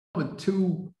with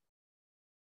two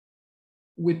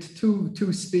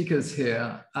speakers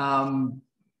here.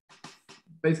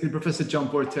 Basically, Professor John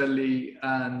Portelli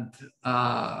and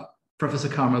Professor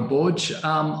Carmel Borge.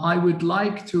 I would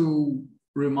like to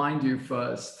remind you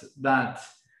first that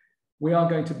we are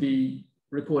going to be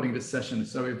recording this session.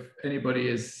 So if anybody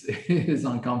is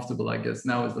uncomfortable, I guess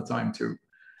now is the time to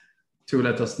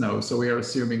let us know. So we are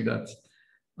assuming that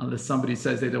unless somebody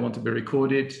says they don't want to be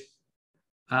recorded,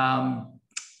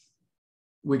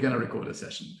 we're going to record a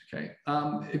session. Okay.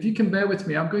 If you can bear with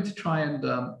me, I'm going to try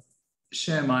and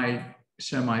share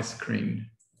my screen.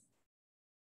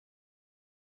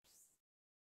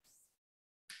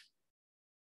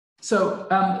 So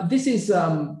this is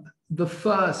the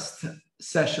first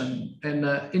session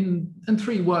in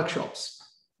 3 workshops,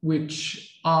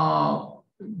 which are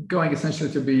going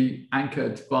essentially to be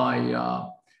anchored by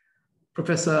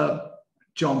Professor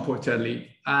John Portelli.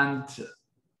 And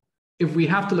if we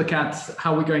have to look at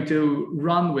how we're going to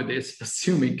run with this,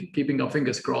 assuming, keeping our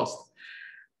fingers crossed,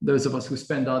 those of us who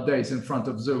spend our days in front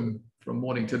of Zoom from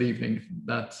morning till evening,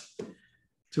 that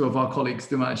 2 of our colleagues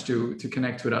do manage to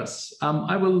connect with us.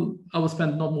 I will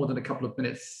spend not more than a couple of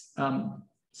minutes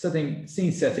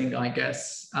scene setting, I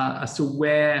guess, as to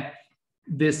where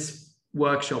this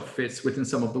workshop fits within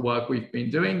some of the work we've been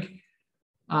doing.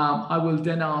 I will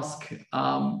then ask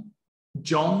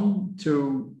John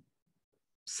to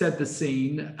set the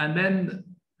scene, and then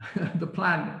the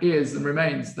plan is and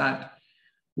remains that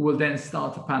we'll then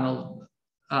start the panel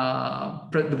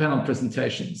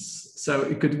presentations. So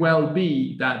it could well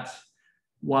be that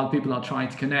while people are trying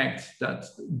to connect, that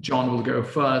John will go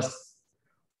first,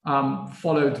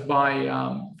 followed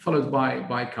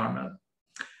by Carmel.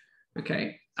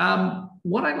 Okay.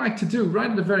 What I'd like to do right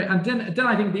at the very, and then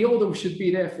I think the order should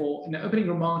be there for opening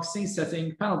remarks, scene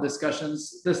setting, panel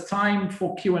discussions. There's time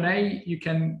for Q&A. You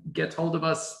can get hold of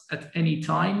us at any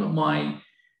time. My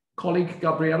colleague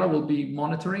Gabriella will be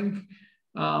monitoring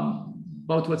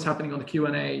both what's happening on the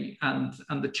Q&A and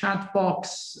the chat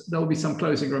box. There will be some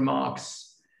closing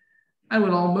remarks, and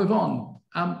we'll all move on.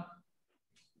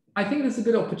 I think there's a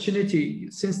good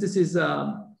opportunity, since this is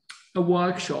a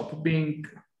workshop being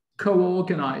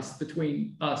co-organized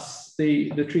between us, the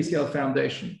 3CL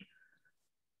Foundation,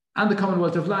 and the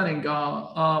Commonwealth of Learning,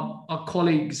 our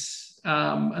colleagues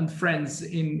and friends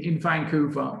in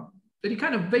Vancouver, that you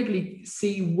kind of vaguely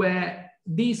see where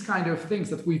these kind of things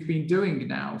that we've been doing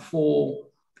now for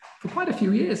quite a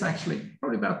few years, actually,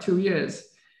 probably about 2 years,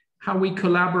 how we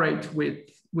collaborate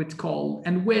with COL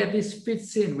and where this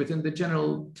fits in within the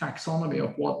general taxonomy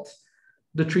of what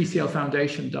the 3CL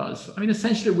Foundation does. I mean,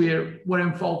 essentially, we're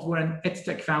involved, we're an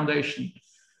EdTech foundation.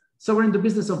 So we're in the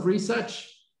business of research,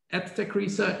 EdTech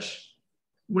research.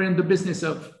 We're in the business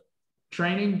of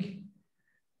training.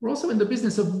 We're also in the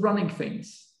business of running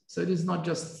things. So it is not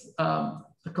just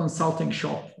a consulting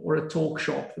shop or a talk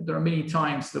shop. There are many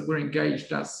times that we're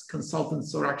engaged as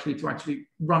consultants or to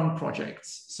run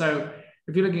projects. So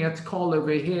if you're looking at COL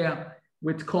over here,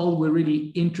 with COL, we're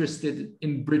really interested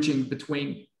in bridging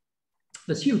between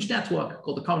this huge network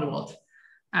called the Commonwealth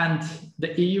and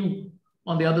the EU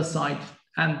on the other side.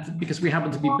 And because we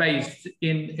happen to be based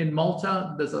in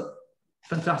Malta, there's a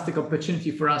fantastic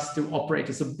opportunity for us to operate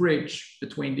as a bridge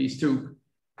between these 2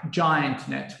 giant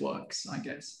networks, I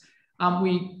guess.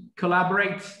 We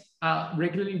collaborate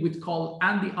regularly with COL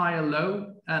and the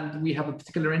ILO, and we have a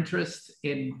particular interest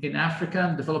in Africa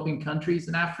and developing countries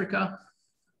in Africa.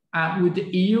 With the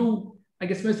EU, I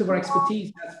guess most of our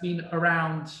expertise has been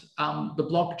around the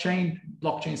blockchain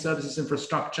services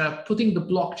infrastructure, putting the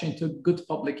blockchain to good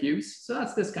public use. So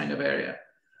that's this kind of area.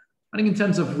 I think in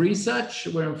terms of research,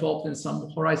 we're involved in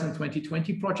some Horizon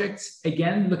 2020 projects,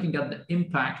 again, looking at the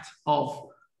impact of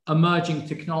emerging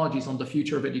technologies on the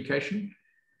future of education.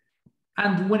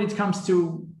 And when it comes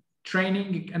to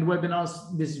training and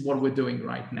webinars, this is what we're doing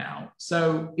right now.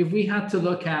 So if we had to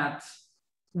look at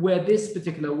where this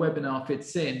particular webinar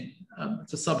fits in,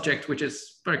 it's a subject which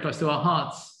is very close to our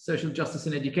hearts, social justice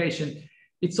in education.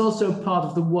 It's also part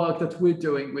of the work that we're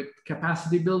doing with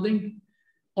capacity building,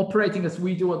 operating as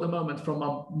we do at the moment from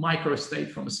a micro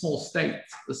state, from a small state,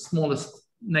 the smallest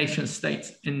nation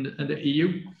state in the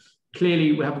EU.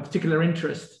 Clearly, we have a particular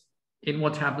interest in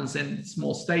what happens in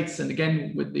small states. And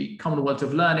again, with the Commonwealth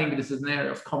of Learning, this is an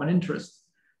area of common interest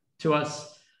to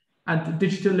us. And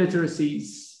digital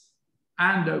literacies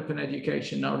and open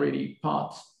education are really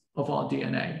part of our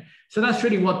DNA. So that's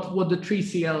really what the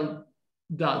 3CL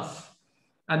does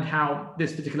and how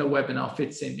this particular webinar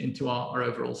fits into our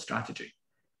overall strategy.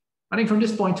 I think from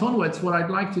this point onwards, what I'd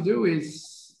like to do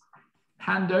is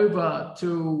hand over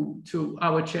to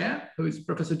our chair, who is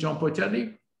Professor John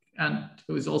Portelli, and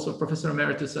who is also a professor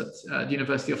emeritus at the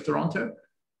University of Toronto.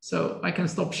 So I can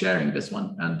stop sharing this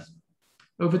one, and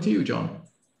over to you, John.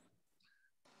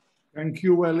 Thank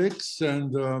you, Alex,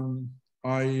 and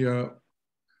I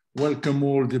welcome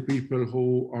all the people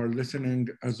who are listening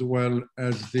as well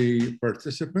as the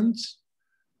participants.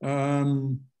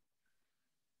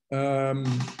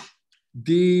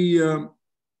 The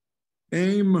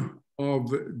aim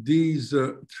of these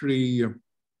three,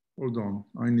 hold on,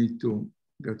 I need to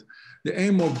get, the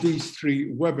aim of these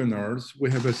three webinars, we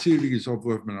have a series of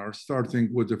webinars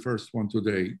starting with the first one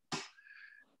today,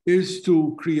 is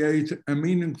to create a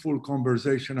meaningful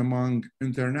conversation among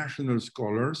international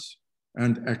scholars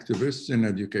and activists in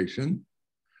education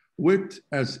with,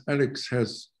 as Alex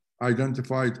has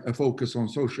identified, a focus on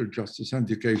social justice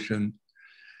education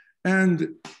and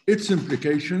its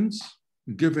implications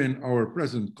given our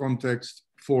present context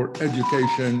for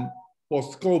education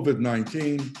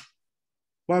post-COVID-19,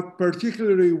 but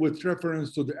particularly with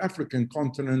reference to the African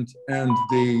continent and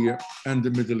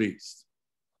the Middle East.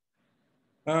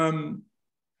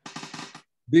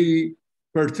 The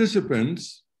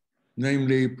participants,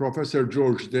 namely Professor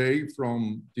George Day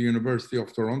from the University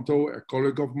of Toronto, a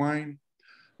colleague of mine,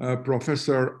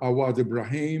 Professor Awad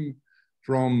Ibrahim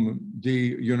from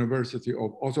the University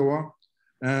of Ottawa,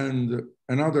 and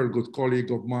another good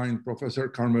colleague of mine, Professor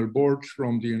Carmel Borch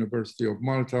from the University of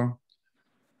Malta.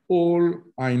 All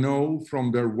I know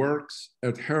from their works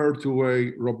adhere to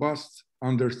a robust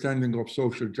understanding of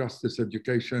social justice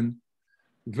education,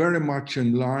 very much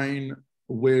in line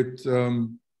with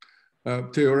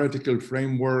theoretical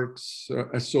frameworks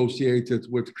associated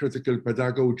with critical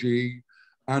pedagogy,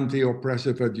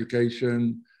 anti-oppressive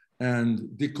education, and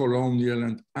decolonial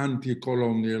and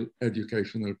anti-colonial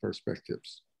educational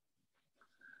perspectives.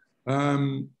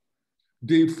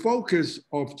 The focus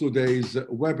of today's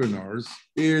webinars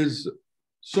is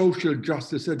Social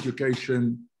Justice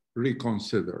Education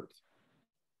Reconsidered.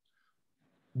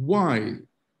 Why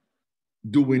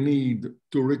do we need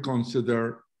to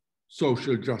reconsider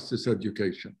social justice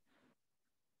education?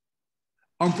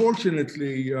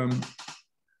 Unfortunately,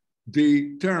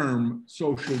 the term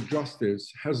social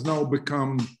justice has now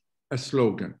become a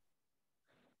slogan.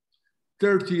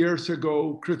 30 years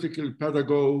ago, critical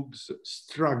pedagogues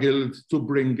struggled to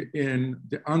bring in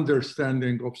the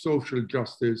understanding of social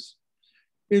justice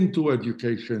into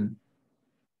education,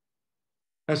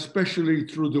 especially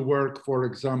through the work, for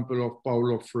example, of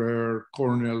Paulo Freire,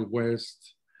 Cornel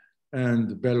West,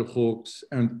 and Bell Hooks,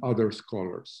 and other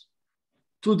scholars.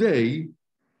 Today,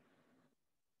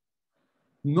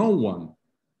 no one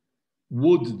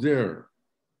would dare,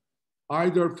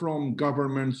 either from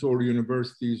governments or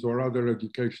universities or other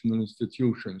educational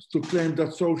institutions, to claim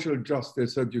that social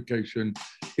justice education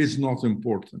is not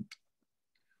important.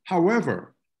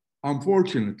 However,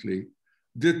 unfortunately,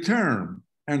 the term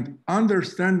and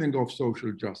understanding of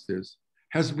social justice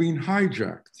has been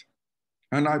hijacked,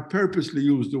 and I purposely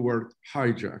use the word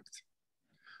hijacked,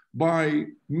 by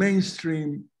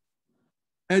mainstream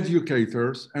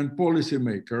educators and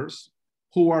policymakers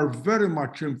who are very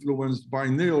much influenced by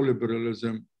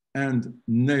neoliberalism and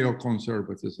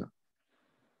neoconservatism.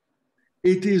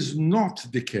 It is not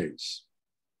the case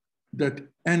that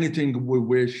anything we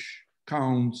wish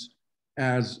counts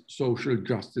as social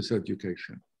justice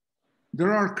education.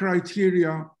 There are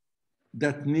criteria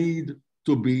that need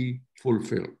to be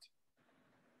fulfilled.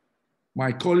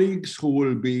 My colleagues who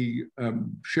will be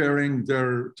sharing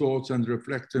their thoughts and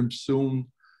reflections soon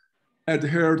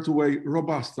adhere to a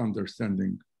robust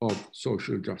understanding of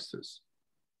social justice.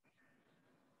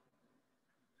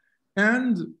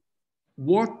 And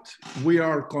what we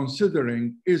are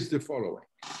considering is the following.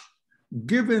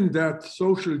 Given that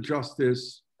social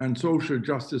justice and social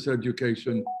justice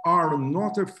education are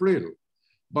not a frill,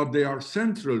 but they are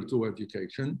central to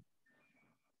education,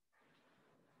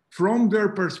 from their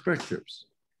perspectives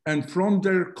and from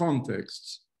their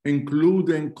contexts,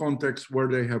 including contexts where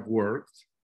they have worked,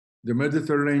 the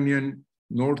Mediterranean,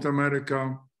 North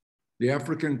America, the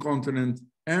African continent,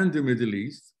 and the Middle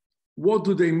East, what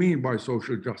do they mean by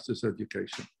social justice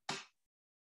education?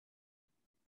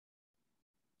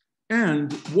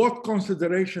 And what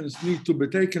considerations need to be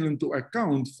taken into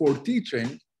account for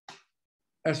teaching,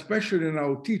 especially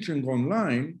now teaching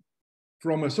online,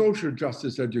 from a social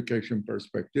justice education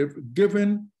perspective,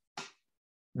 given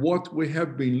what we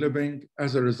have been living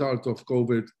as a result of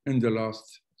COVID in the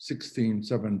last 16,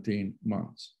 17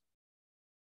 months.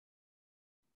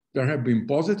 There have been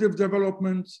positive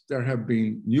developments, there have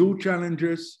been new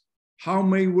challenges. How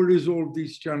may we resolve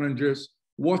these challenges?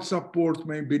 What support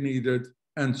may be needed?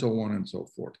 And so on and so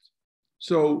forth.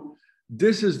 So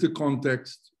this is the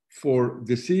context for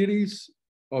the series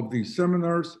of these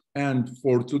seminars. And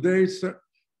for today's,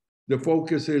 the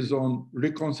focus is on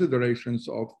reconsiderations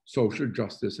of social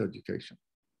justice education.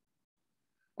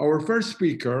 Our first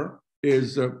speaker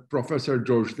is Professor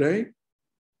George Day.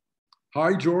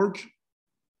 Hi, George.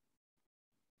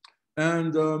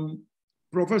 And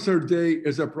Professor Day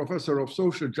is a professor of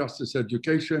social justice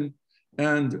education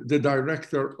and the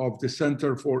director of the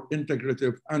Center for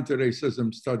Integrative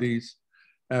Anti-Racism Studies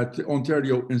at the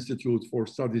Ontario Institute for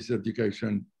Studies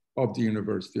Education of the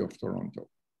University of Toronto.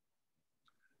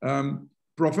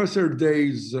 Professor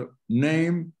Day's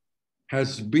name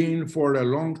has been for a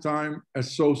long time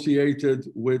associated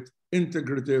with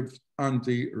integrative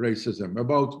anti-racism,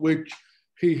 about which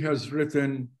he has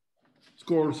written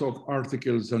scores of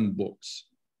articles and books.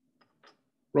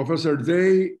 Professor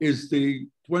Day is the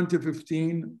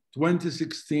 2015,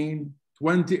 2016,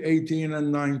 2018,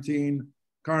 and 19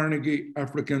 Carnegie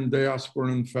African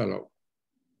Diasporan Fellow.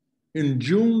 In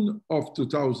June of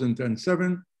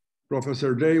 2007,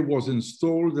 Professor Day was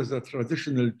installed as a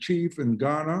traditional chief in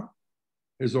Ghana,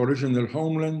 his original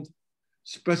homeland,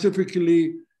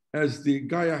 specifically as the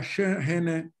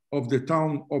Gayashene of the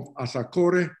town of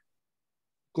Asakore,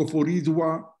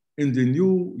 Koforidwa, in the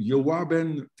new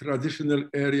Yowaben traditional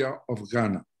area of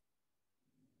Ghana.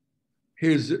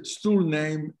 His stool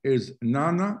name is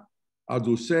Nana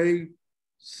Adusei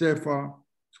Sefa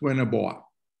Tweneboa.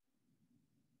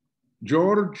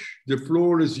 George, the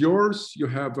floor is yours. You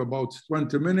have about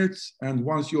 20 minutes. And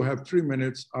once you have 3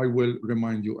 minutes, I will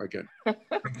remind you again.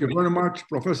 Thank you very much.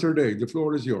 Professor Day, the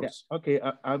floor is yours. Yeah, okay,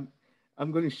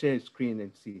 I'm going to share a screen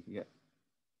and see. Yeah.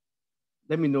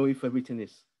 Let me know if everything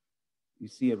is, you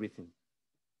see everything.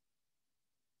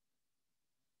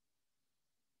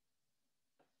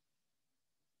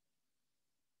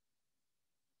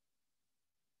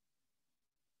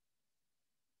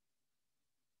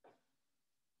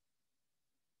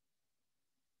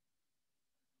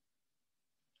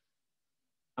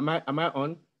 Am I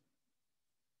on?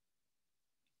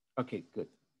 Okay, good.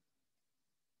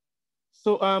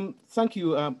 So thank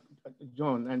you,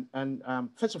 John. And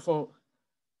first of all,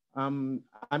 I'm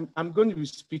going to be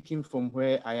speaking from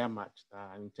where I am at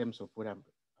in terms of what I'm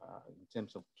in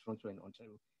terms of Toronto and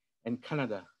Ontario and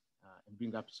Canada, and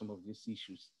bring up some of these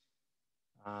issues.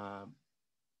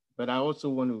 But I also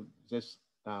want to just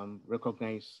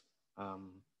recognize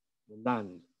the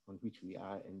land on which we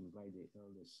are and invite the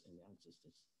elders and the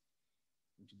ancestors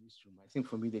into this room. I think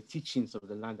for me, the teachings of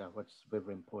the land are what's very,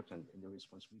 very important and the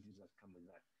responsibilities that come with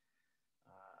that.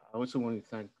 I also want to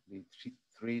thank the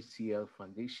 3CL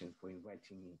Foundation for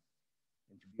inviting me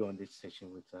and to be on this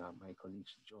session with my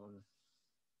colleagues, John,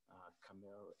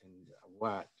 Kamel, and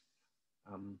Awad.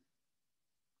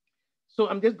 So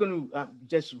I'm just going to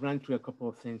just run through a couple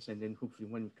of things, and then hopefully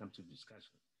when we come to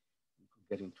discussion, we could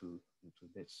get into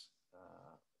this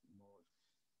more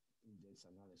in-depth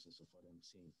analysis of what I'm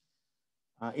saying.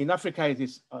 In Africa, it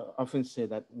is often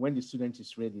said that when the student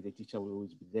is ready, the teacher will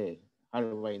always be there.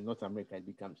 However, in North America, it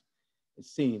becomes a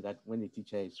saying that when the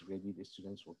teacher is ready, the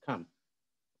students will come.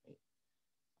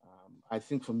 I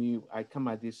think for me, I come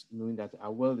at this knowing that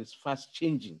our world is fast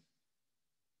changing.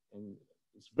 And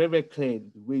it's very, very clear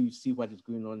the way you see what is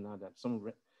going on now that some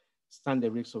stand the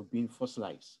risk of being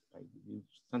fossilized. Right? You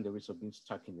stand the risk of being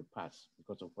stuck in the past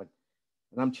because of what.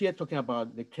 And I'm here talking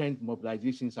about the current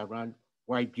mobilizations around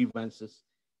white grievances.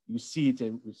 You see it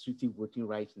in restrictive voting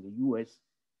rights in the US.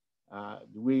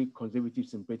 The way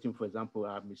conservatives in Britain, for example,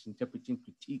 are misinterpreting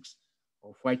critiques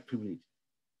of white privilege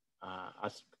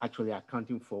as actually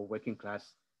accounting for working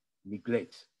class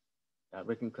neglect,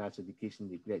 working class education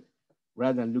neglect,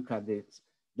 rather than look at the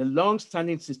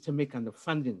long-standing systemic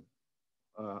underfunding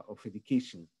of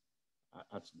education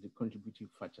as the contributing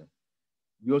factor.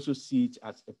 We also see it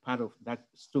as a part of that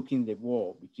stoking the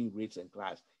war between race and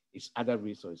class. It's either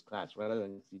race or it's class, rather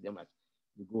than see them as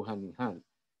they go hand in hand.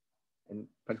 And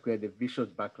particularly the vicious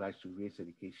backlash to race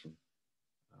education.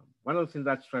 One of the things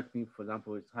that struck me, for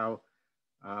example, is how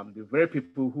the very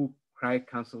people who cry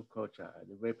cancel culture are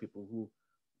the very people who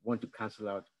want to cancel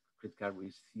out critical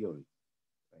race theory.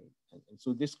 Right? And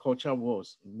so this culture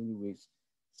was, in many ways,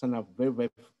 stand up very, very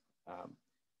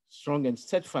strong and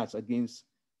steadfast against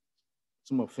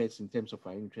some of us in terms of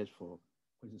our interest for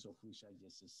questions of racial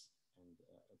justice and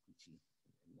equity.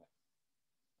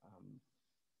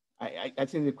 I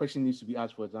think the question needs to be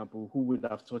asked, for example, who would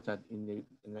have thought that in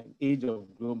an age of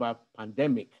global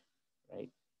pandemic, right,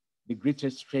 the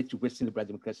greatest threat to Western liberal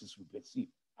democracies would be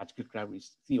perceived as critical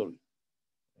race theory.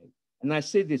 Right? And I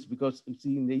say this because, you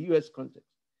see, in the US context,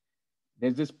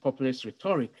 there's this populist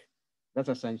rhetoric that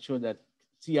has ensured that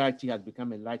CRT has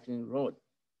become a lightning rod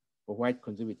for white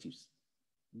conservatives.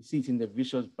 We see it in the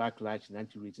vicious backlash in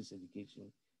anti-racist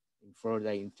education in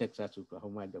Florida, in Texas,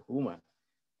 Oklahoma,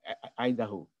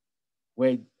 Idaho,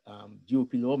 where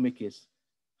GOP lawmakers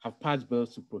have passed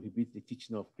bills to prohibit the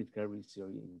teaching of critical race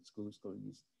theory in schools,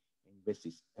 colleges, and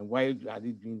universities. And why are they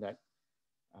doing that?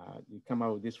 They come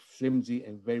out with this flimsy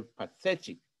and very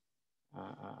pathetic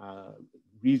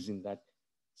reason that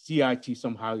CRT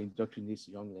somehow indoctrinates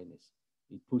young learners.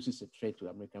 It poses a threat to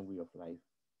the American way of life.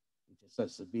 It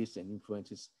exacerbates and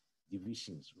influences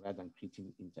divisions rather than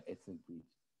creating inter-ethnic breed,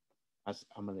 as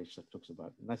Amalesh talks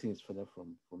about. Nothing is further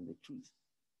from the truth.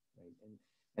 Right?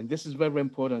 And this is very, very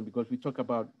important because we talk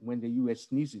about when the US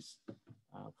sneezes.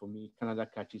 For me, Canada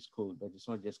catches cold, but it's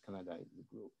not just Canada,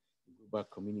 the global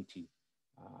community.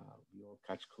 We all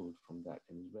catch cold from that.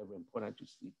 And it's very, very important to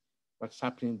see what's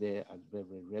happening there as very,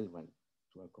 very relevant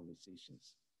to our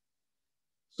conversations.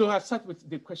 So I start with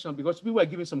the question because we were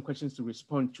given some questions to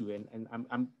respond to, and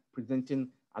I'm presenting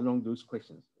along those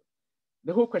questions.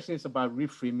 The whole question is about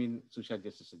reframing social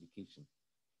justice education.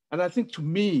 And I think to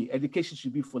me, education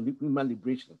should be for human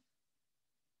liberation.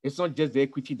 It's not just the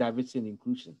equity, diversity, and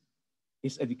inclusion.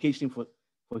 It's education for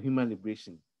human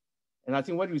liberation. And I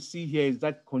think what we see here is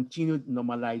that continued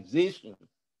normalization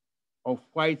of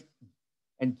white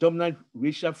and dominant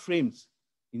racial frames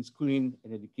in schooling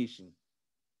and education.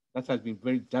 That has been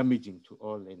very damaging to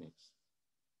all learners,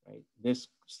 right? There's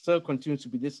still continues to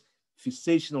be this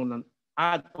fixation on an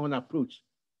add-on approach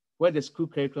where the school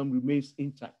curriculum remains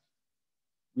intact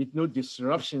with no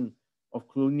disruption of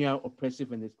colonial,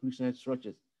 oppressive, and exclusionary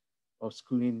structures of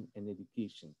schooling and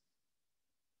education.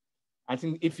 I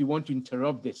think if you want to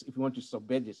interrupt this, if you want to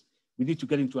subvert this, we need to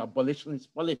get into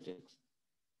abolitionist politics.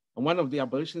 And one of the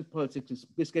abolitionist politics is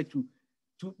basically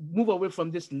to move away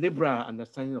from this liberal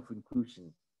understanding of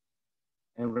inclusion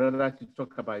and rather to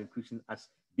talk about inclusion as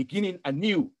beginning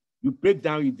anew. You break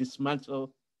down, you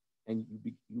dismantle, and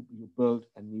you build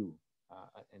anew.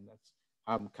 And that's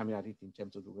how I'm coming at it in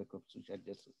terms of the work of social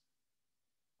justice.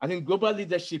 I think global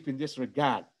leadership in this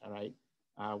regard, all right,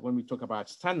 when we talk about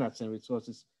standards and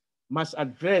resources, must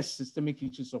address systemic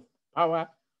issues of power,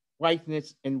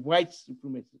 whiteness, and white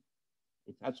supremacy.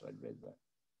 It has to address that.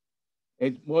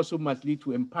 It also must lead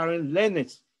to empowering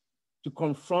learners to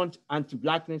confront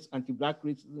anti-Blackness, anti-Black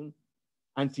racism,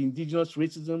 anti-Indigenous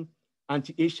racism,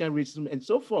 anti-Asian racism, and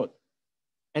so forth.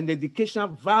 And the educational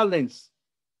violence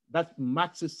that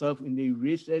marks itself in the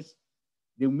erasures,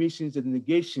 the omissions, and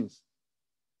negations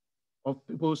of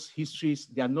people's histories,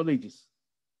 their knowledges,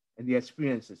 and their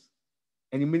experiences.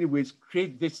 And in many ways,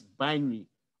 create this binary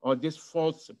or this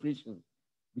false separation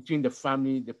between the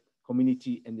family, the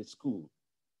community, and the school,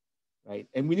 right?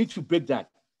 And we need to break that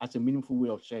as a meaningful way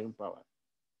of sharing power.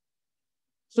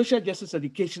 Social justice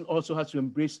education also has to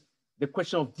embrace the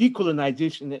question of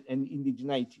decolonization and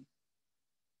indigeneity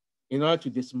in order to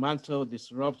dismantle,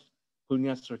 disrupt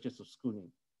colonial structures of schooling,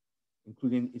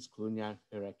 including its colonial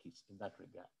hierarchies in that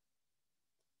regard.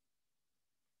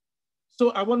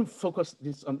 So I want to focus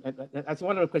this on, as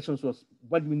one of the questions was,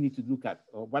 what do we need to look at,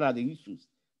 or what are the issues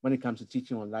when it comes to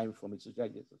teaching online from a social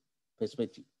justice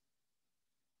perspective?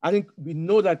 I think we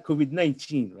know that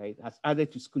COVID-19, right, has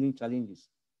added to schooling challenges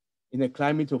in a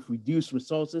climate of reduced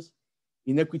resources,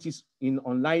 inequities in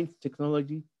online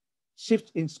technology,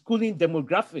 shift in schooling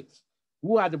demographics,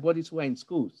 who are the bodies who are in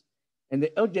schools, and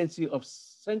the urgency of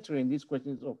centering these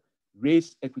questions of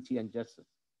race, equity, and justice.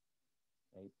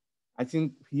 Right? I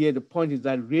think here the point is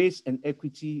that race and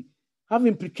equity have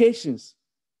implications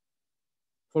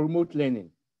for remote learning.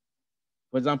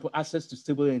 For example, access to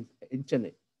stable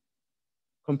internet,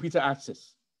 computer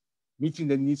access, meeting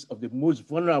the needs of the most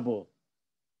vulnerable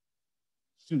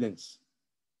students.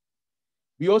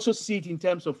 We also see it in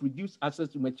terms of reduced access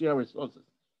to material resources,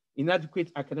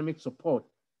 inadequate academic support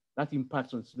that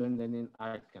impacts on student learning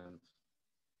outcomes.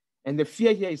 And the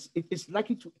fear here is it's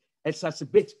likely to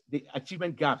exacerbate the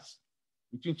achievement gaps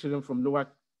between children from lower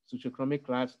socioeconomic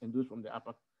class and those from the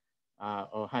upper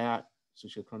or higher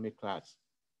socioeconomic class,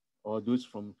 or those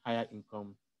from higher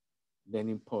income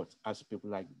learning pots, as people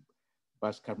like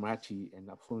Bhaskar Marti and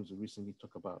Afonso recently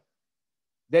talked about.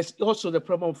 There's also the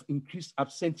problem of increased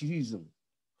absenteeism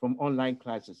from online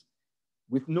classes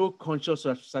with no conscious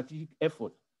or strategic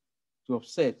effort to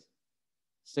offset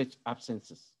such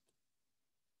absences.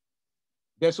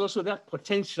 There's also that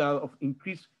potential of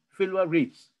increased failure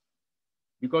rates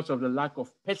because of the lack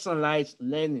of personalized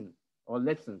learning or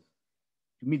lessons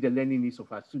to meet the learning needs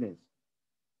of our students.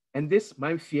 And this,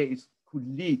 my fear,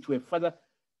 could lead to a further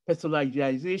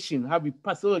pathologization, how we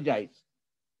pathologize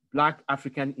Black,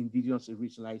 African, Indigenous, and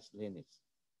racialized learners.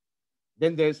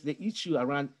 Then there's the issue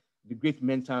around the great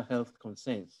mental health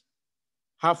concerns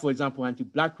how, for example,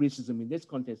 anti-Black racism in this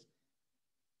context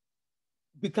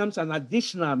becomes an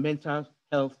additional mental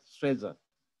health stressor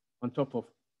on top of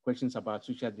questions about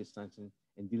social distancing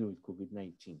and dealing with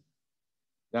COVID-19.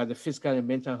 There are the physical and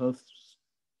mental health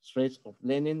stress of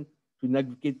learning to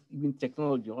navigate even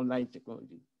technology, online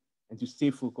technology, and to stay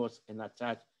focused and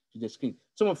attached to the screen.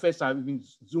 Some of us are even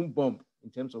Zoom bombed in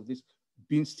terms of this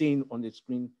being staying on the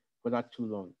screen for that too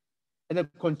long. And a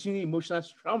continued emotional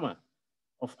trauma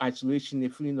of isolation, a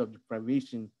feeling of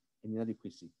deprivation and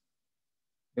inadequacy.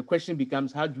 The question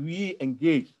becomes, how do we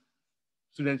engage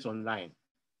students online?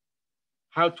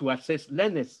 How to assess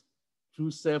learners through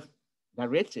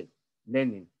self-directed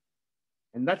learning.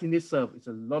 And that in itself is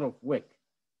a lot of work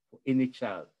for any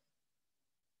child,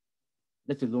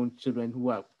 let alone children who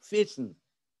are facing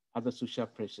other social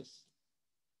pressures.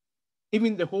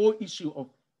 Even the whole issue of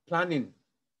planning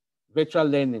virtual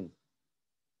learning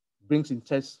brings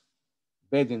intense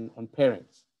burden on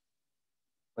parents,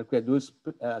 particularly those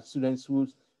students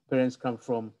whose parents come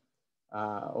from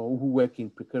or who work in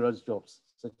precarious jobs,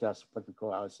 such as what we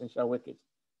call our essential workers,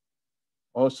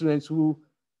 or students who,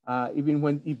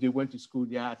 even if they went to school,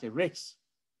 they are at a risk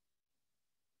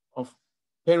of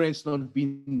parents not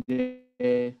being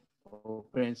there or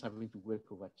parents having to work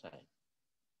overtime.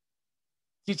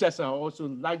 Teachers are also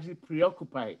largely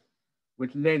preoccupied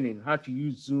with learning how to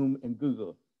use Zoom and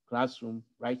Google Classroom,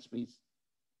 Brightspace.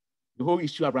 The whole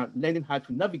issue around learning how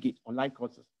to navigate online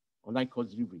courses, online course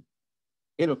delivery.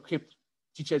 Ill-equipped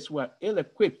teachers who are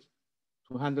ill-equipped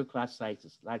to handle class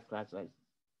sizes, large class sizes,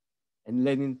 and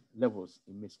learning levels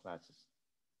in mixed classes.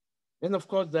 Then, of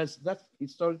course, there's that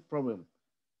historic problem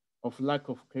of lack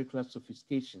of curricular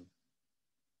sophistication.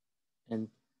 And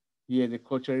here, the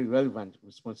culturally relevant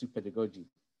responsive pedagogy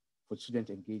for student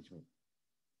engagement.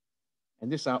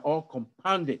 And these are all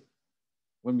compounded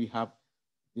when we have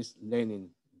this learning,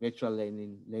 virtual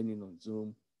learning, learning on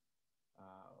Zoom,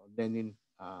 learning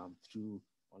through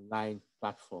online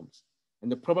platforms.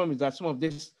 And the problem is that some of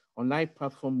these online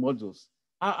platform models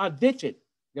are outdated.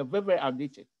 They're very, very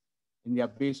outdated, and they are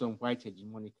based on white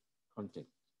hegemonic content.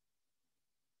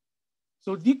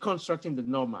 So deconstructing the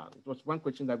normal, it was one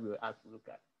question that we were asked to look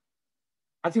at.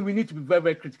 I think we need to be very,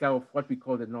 very critical of what we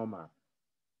call the normal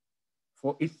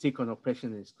for its take on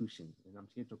oppression and exclusion. And I'm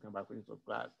here talking about questions of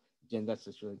class, gender,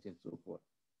 sexuality, and so forth.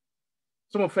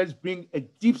 Some of us bring a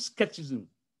deep skepticism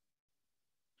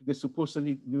to the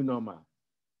supposedly new normal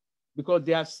because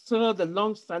there are still the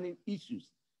long-standing issues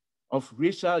of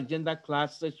racial, gender,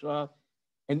 class, sexual,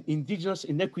 and indigenous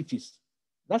inequities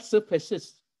that still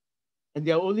persist. And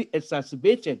they are only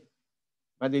exacerbated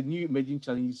by the new emerging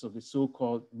challenges of the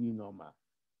so-called new normal.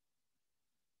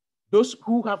 Those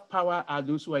who have power are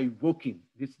those who are evoking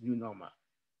this new normal,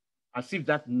 as if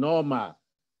that normal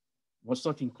was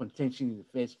not in contention in the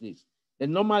first place. The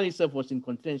normal itself was in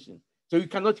contention. So you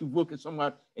cannot evoke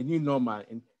somehow a new normal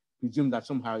and presume that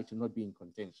somehow it will not be in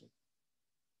contention.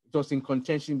 It was in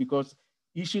contention because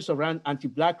issues around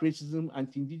anti-Black racism,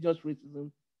 anti-indigenous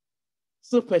racism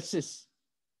still persist.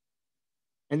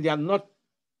 And they are not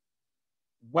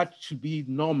what should be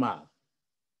normal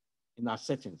in our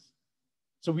settings.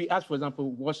 So we asked, for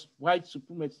example, was white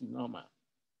supremacy normal?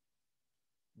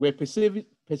 Were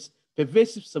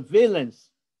pervasive surveillance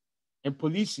and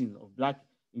policing of Black,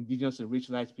 indigenous, and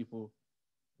racialized people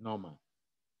normal?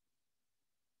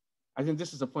 I think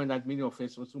this is a point that many of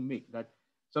us also make, that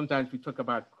sometimes we talk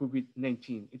about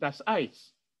COVID-19. It has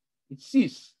eyes, it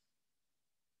sees,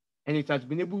 and it has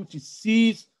been able to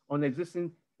seize on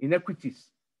existing inequities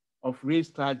of race,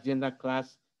 class, gender,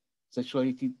 class,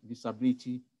 sexuality,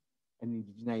 disability, and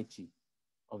indigeneity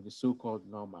of the so-called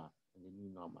normal and the new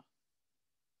normal.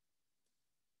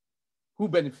 Who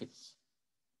benefits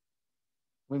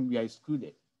when we are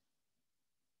excluded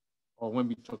or when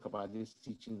we talk about this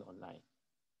teaching online?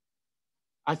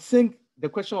 I think the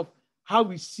question of how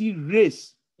we see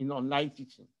race in online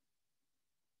teaching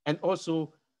and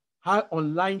also how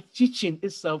online teaching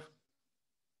itself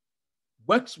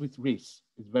works with race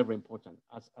is very, very important,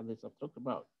 as others have talked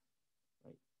about.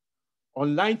 Right?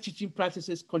 Online teaching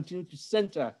practices continue to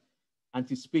center,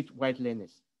 anticipate white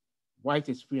learners, white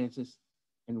experiences,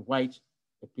 and white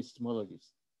epistemologies.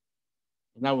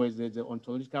 In other words, there's the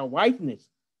ontological whiteness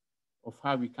of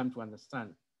how we come to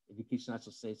understand educational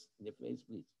success in the first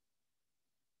place.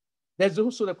 There's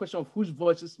also the question of whose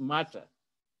voices matter.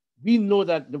 We know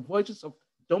that the voices of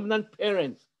dominant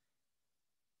parents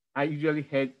are usually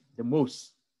heard the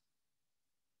most,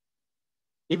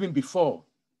 even before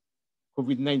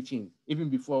COVID-19, even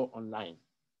before online.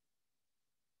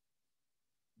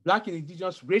 Black and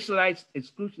indigenous racialized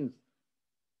exclusions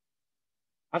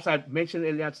as I mentioned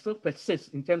earlier, still persists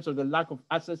in terms of the lack of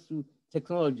access to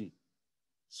technology.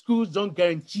 Schools don't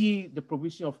guarantee the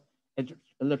provision of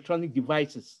electronic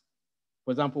devices,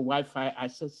 for example, Wi-Fi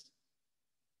access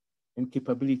and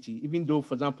capability, even though,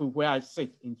 for example, where I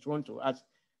sit in Toronto, as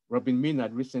Robin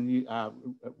Maynard recently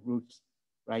wrote,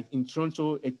 right, in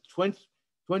Toronto, a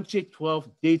 2012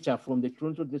 data from the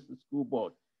Toronto District School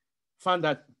Board found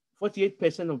that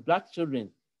 48% of Black children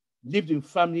lived in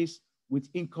families with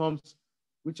incomes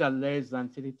which are less than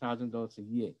 $30,000 a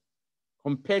year,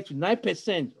 compared to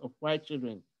 9% of white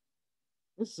children.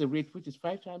 This is a rate which is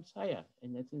 5 times higher,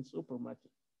 and I think so problematic.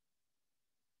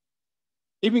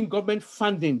 Even government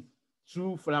funding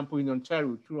through, for example, in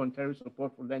Ontario, through Ontario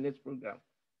Support for Learners Program,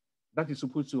 that is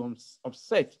supposed to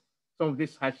offset some of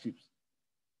these hardships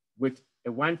with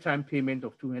a one-time payment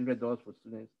of $200 for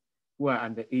students who are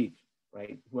underage,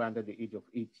 right, who are under the age of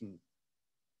 18.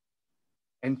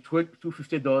 And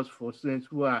 $250 for students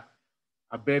who are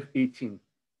above 18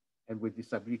 and with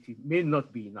disability may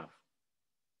not be enough.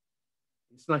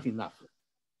 It's not enough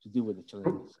to deal with the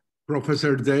challenges.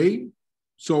 Professor Day,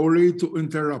 sorry to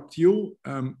interrupt you.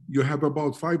 You have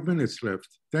about 5 minutes left.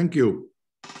 Thank you.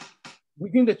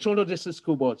 Within the Toronto District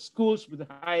School Board, schools with the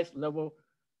highest level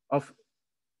of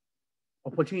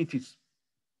opportunities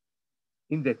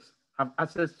index have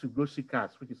access to grocery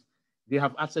cards, which is they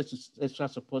have access to extra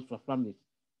support for families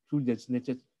through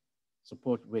designated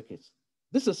support workers.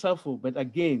 This is helpful, but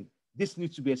again, this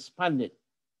needs to be expanded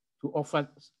to offer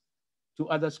to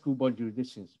other school board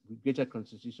jurisdictions with greater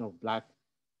concentration of Black,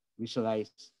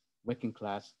 racialized, working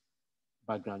class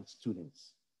background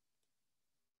students.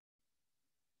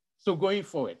 So going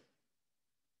forward,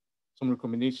 some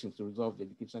recommendations to resolve the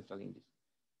educational challenges.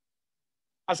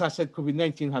 As I said,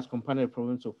 COVID-19 has compounded the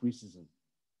problems of racism.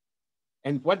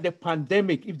 And what the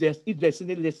pandemic, if there's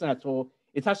any lesson at all,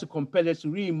 it has to compel us to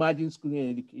reimagine schooling and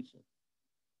education.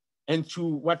 And to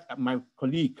what my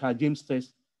colleague, Carl James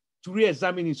says, to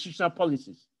re-examine institutional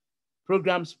policies,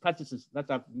 programs, practices that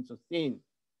have been sustained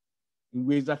in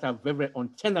ways that are very, very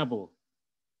untenable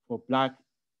for Black,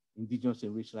 Indigenous,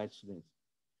 and racialized students.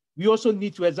 We also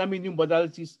need to examine new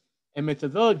modalities and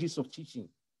methodologies of teaching.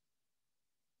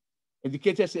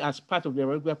 Educators, as part of their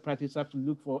regular practice, have to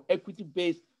look for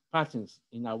equity-based patterns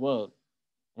in our world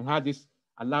and how this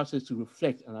allows us to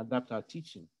reflect and adapt our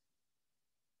teaching.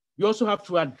 We also have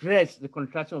to address the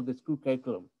contraction of the school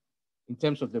curriculum in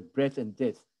terms of the breadth and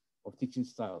depth of teaching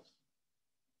styles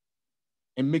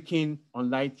and making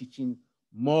online teaching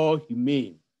more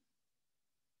humane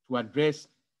to address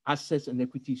access and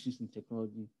equity issues in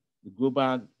technology, the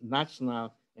global,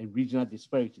 national, and regional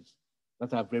disparities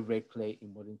that are very, very clear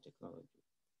in modern technology.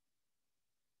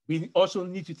 We also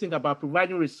need to think about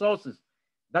providing resources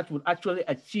that will actually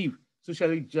achieve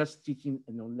socially just teaching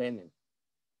and learning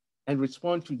and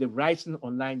respond to the rising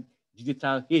online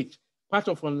digital hate. Part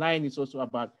of online is also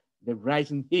about the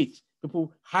rising hate.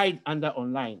 People hide under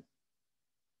online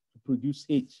to produce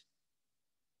hate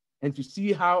and to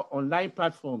see how online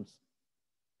platforms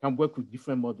can work with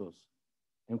different models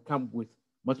and come with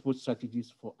multiple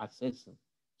strategies for accessing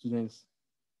students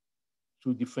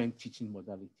through different teaching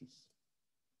modalities.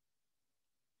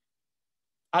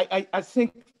 I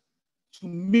think, to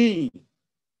me,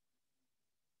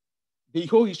 the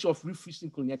whole issue of refusing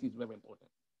coloniality is very important.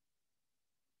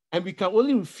 And we can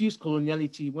only refuse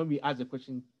coloniality when we ask the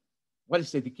question, what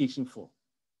is education for?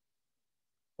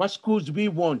 What schools do we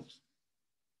want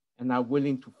and are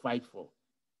willing to fight for?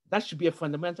 That should be a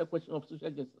fundamental question of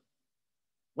social justice.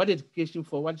 What education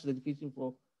for? What is education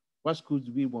for? What schools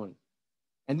do we want?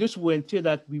 And this will entail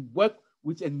that we work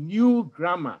with a new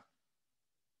grammar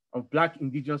of Black,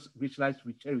 Indigenous, racialized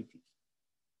charities,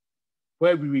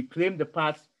 where we reclaim the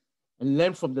past and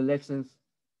learn from the lessons.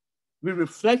 We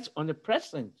reflect on the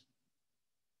present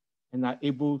and are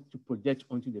able to project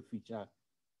onto the future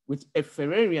with a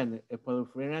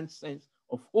Ferrerian sense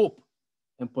of hope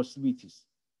and possibilities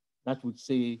that would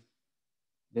say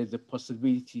there's a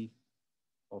possibility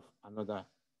of another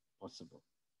possible.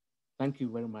 Thank you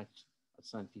very much,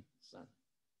 Asante San.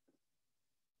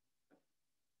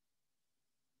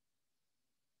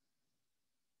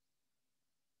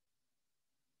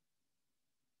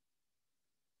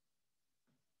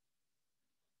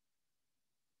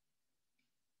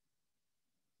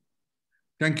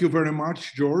 Thank you very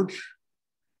much, George.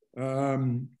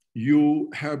 You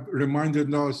have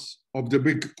reminded us of the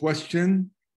big question,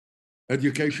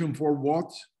 education for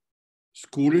what?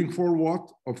 Schooling for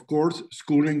what? Of course,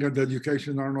 schooling and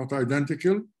education are not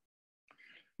identical.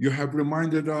 You have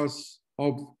reminded us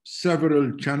of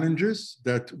several challenges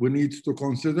that we need to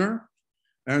consider.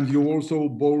 And you also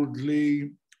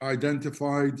boldly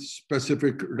identified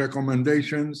specific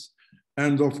recommendations,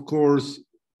 and of course,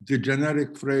 the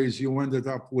generic phrase you ended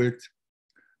up with,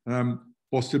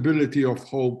 possibility of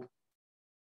hope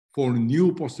for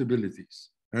new possibilities,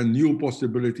 and new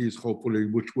possibilities, hopefully,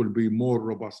 which will be more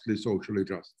robustly socially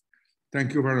just.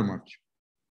 Thank you very much.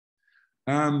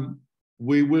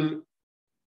 We will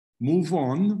move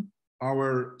on.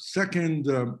 Our second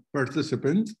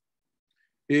participant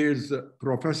is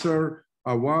Professor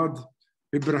Awad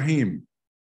Ibrahim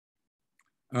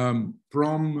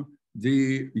from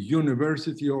the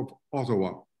University of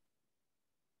Ottawa.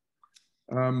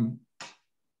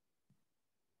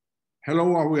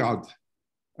 Hello, Awad,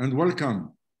 and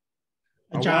welcome.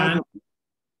 John.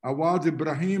 Awad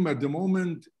Ibrahim at the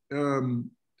moment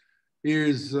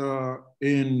is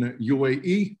in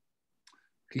UAE.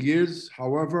 He is,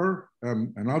 however,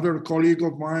 another colleague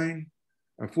of mine,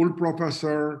 a full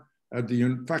professor at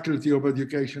the Faculty of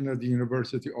Education at the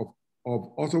University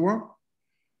of Ottawa.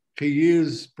 He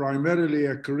is primarily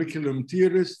a curriculum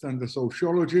theorist and a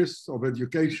sociologist of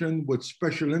education with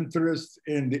special interest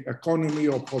in the economy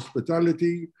of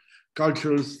hospitality,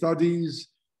 cultural studies,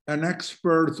 an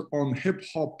expert on hip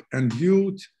hop and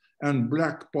youth and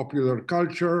Black popular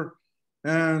culture,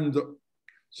 and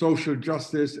social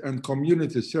justice and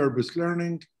community service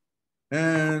learning,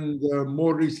 and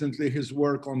more recently his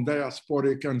work on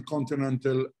diasporic and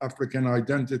continental African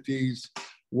identities,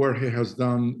 where he has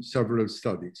done several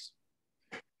studies.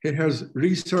 He has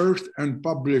researched and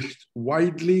published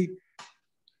widely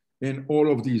in all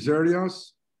of these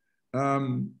areas.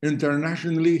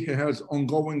 Internationally, he has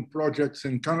ongoing projects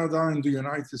in Canada, in the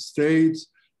United States,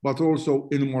 but also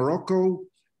in Morocco,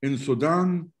 in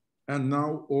Sudan, and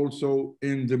now also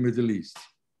in the Middle East.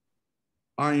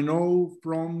 I know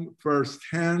from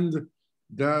firsthand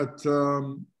that,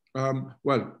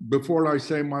 well, before I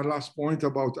say my last point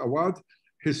about Awad,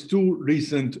 his two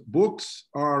recent books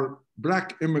are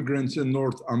Black Immigrants in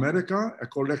North America, a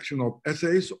collection of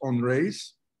essays on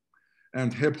race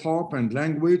and hip hop and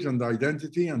language and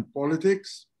identity and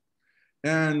politics,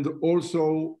 and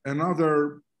also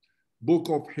another book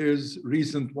of his,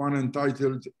 recent one,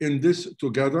 entitled In This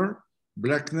Together,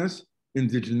 Blackness,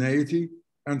 Indigeneity,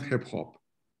 and Hip Hop.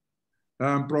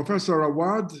 Professor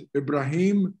Awad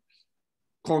Ibrahim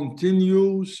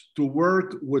continues to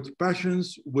work with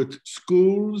passions with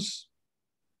schools.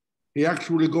 He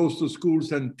actually goes to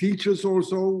schools and teaches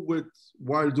also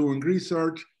while doing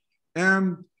research.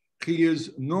 And he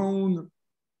is known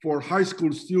for high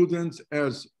school students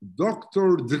as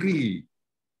Dr. Dre.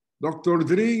 Dr.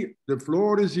 Dre, the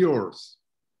floor is yours.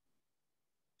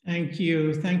 Thank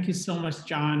you. Thank you so much,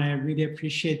 John. I really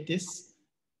appreciate this.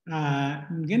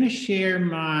 I'm going to share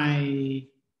my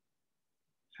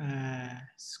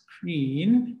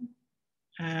screen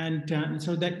and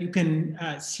so that you can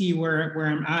see where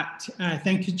I'm at.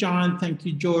 Thank you, John. Thank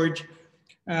you, George.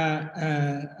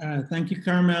 Thank you,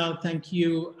 Carmel. Thank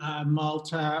you,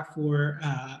 Malta, for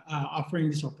offering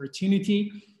this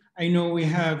opportunity. I know we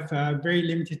have very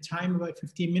limited time, about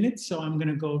 15 minutes, so I'm going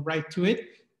to go right to it.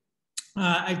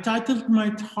 I titled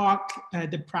my talk,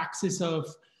 The Praxis of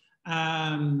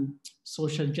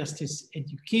Social Justice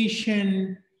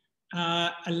Education,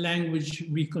 a Language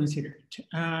Reconsidered.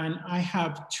 And I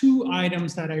have two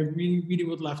items that I really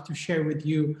would love to share with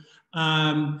you.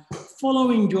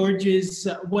 Following George's,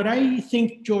 what I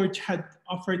think George had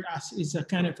offered us is a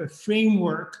kind of a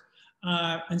framework.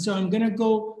 And so I'm gonna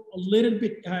go a little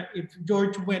bit, if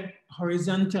George went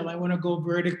horizontal, I wanna go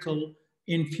vertical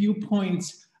in few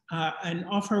points and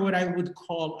offer what I would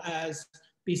call as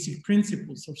basic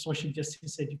principles of social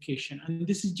justice education. And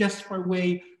this is just for a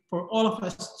way for all of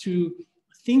us to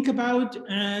think about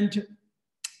and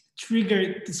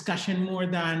trigger discussion more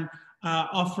than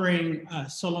offering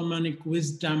Solomonic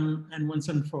wisdom and once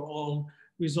and for all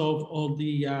resolve all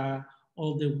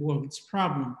the world's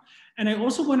problem. And I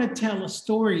also want to tell a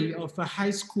story of a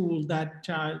high school that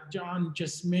John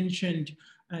just mentioned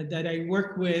that I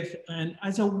work with, and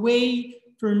as a way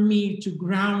for me to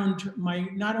ground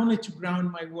not only to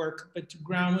ground my work, but to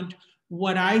ground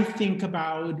what I think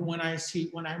about when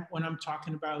I'm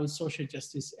talking about social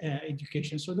justice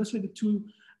education. So those are the two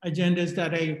agendas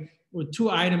or two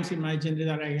items in my agenda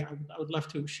that I would love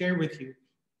to share with you.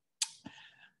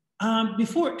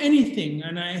 Before anything,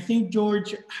 and I think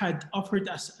George had offered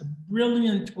us a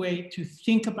brilliant way to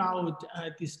think about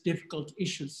these difficult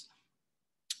issues.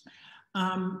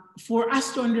 For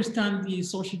us to understand the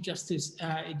social justice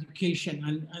education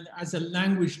and as a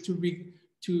language to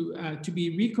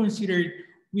be reconsidered,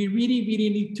 we really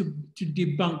need to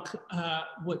debunk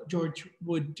what George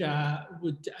would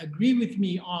agree with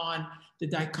me on, the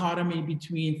dichotomy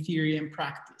between theory and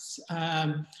practice,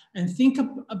 and think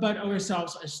about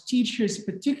ourselves as teachers,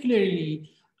 particularly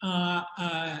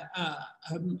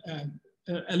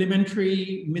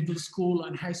elementary, middle school,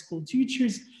 and high school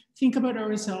teachers. Think about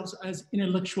ourselves as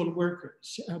intellectual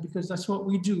workers, because that's what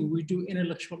we do. We do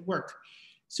intellectual work.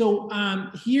 So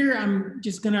here I'm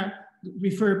just gonna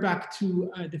refer back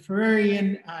to the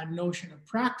Ferrerian notion of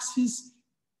praxis,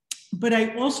 but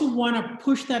I also wanna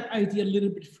push that idea a little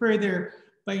bit further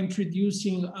by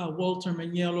introducing Walter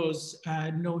Maniello's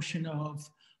notion of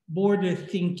border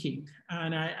thinking.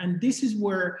 And this is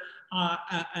where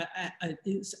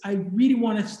I really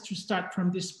want us to start from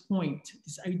this point,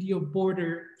 this idea of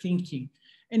border thinking.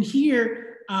 And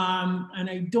here, and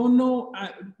I don't know,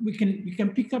 we can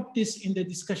pick up this in the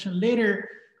discussion later.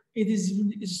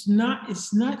 It's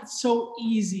not so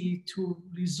easy to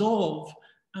resolve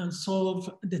and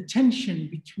solve the tension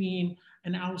between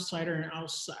an outsider and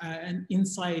an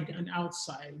inside and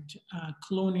outside,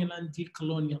 colonial and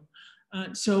decolonial.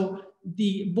 So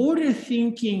the border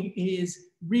thinking is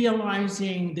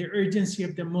realizing the urgency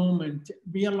of the moment,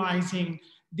 realizing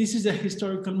this is a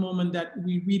historical moment that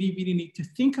we really need to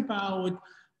think about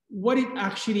what it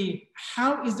actually,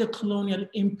 how is the colonial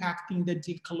impacting the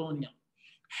decolonial?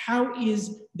 How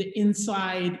is the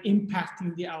inside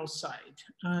impacting the outside?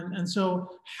 And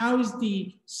so how is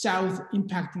the South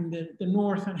impacting the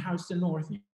North, and how's the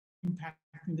North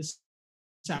impacting the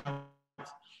South?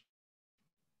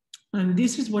 And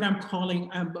this is what I'm calling,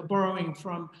 borrowing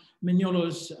from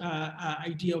Maniello's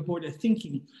idea of border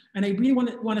thinking. And I really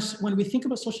want us, when we think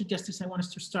about social justice, I want us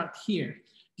to start here,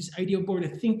 this idea of border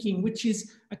thinking, which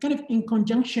is a kind of in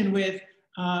conjunction with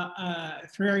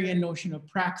Ferrerian notion of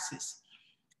praxis.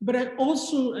 But I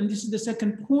also, and this is the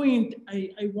second point,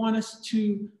 I want us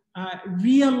to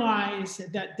realize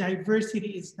that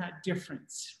diversity is not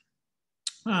difference.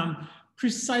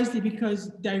 Precisely because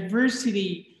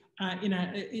diversity,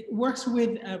 it works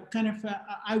with a kind of,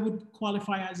 I would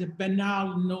qualify as a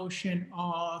banal notion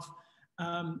of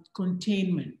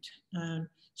containment.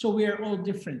 So we are all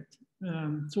different.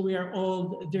 So we are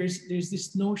all, there's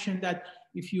this notion that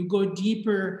if you go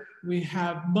deeper, we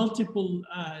have multiple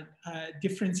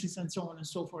differences and so on and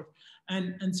so forth.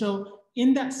 And so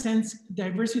in that sense,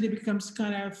 diversity becomes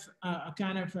kind of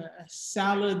a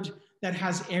salad that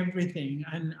has everything.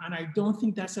 And I don't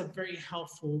think that's a very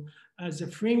helpful as a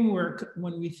framework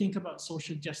when we think about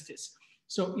social justice.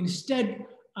 So instead,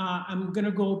 I'm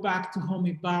gonna go back to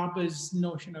Homi Bhabha's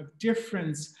notion of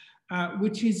difference,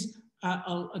 which is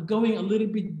going a little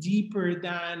bit deeper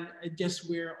than just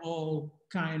we're all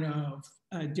kind of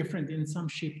different in some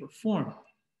shape or form.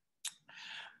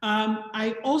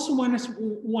 I also want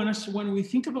us, when we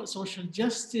think about social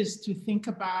justice, to think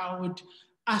about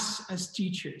us as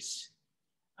teachers.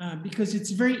 Because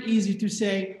it's very easy to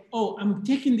say, oh, I'm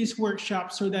taking this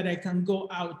workshop so that I can go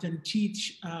out and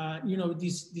teach,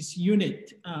 this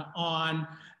unit on,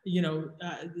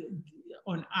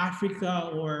 on Africa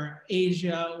or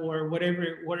Asia or whatever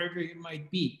it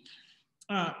might be.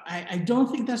 I don't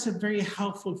think that's a very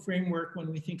helpful framework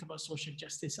when we think about social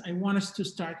justice. I want us to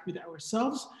start with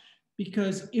ourselves,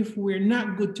 because if we're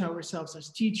not good to ourselves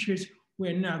as teachers,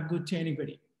 we're not good to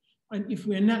anybody. And if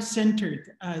we're not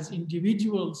centered as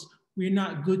individuals, we're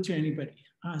not good to anybody.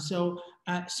 So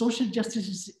social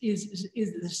justice is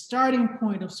the starting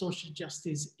point of social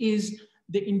justice is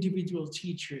the individual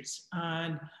teachers.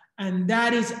 And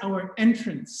that is our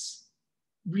entrance.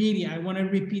 Really, I want to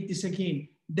repeat this again.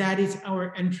 That is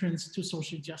our entrance to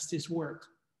social justice work,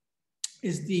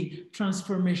 is the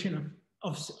transformation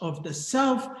of the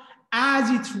self as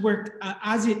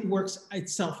it works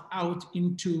itself out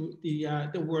into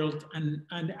the world, and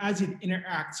as it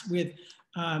interacts with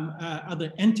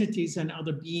other entities and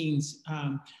other beings.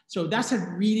 So those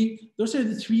are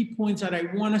the 3 points that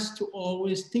I want us to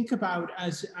always think about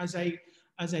as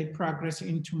I progress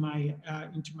into my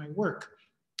work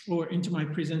or into my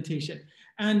presentation.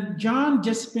 And John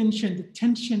just mentioned the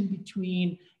tension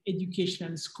between education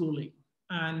and schooling,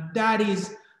 and that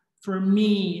is, for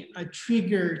me, a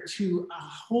trigger to a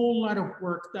whole lot of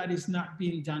work that is not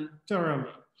being done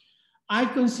thoroughly. I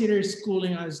consider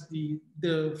schooling as the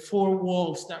 4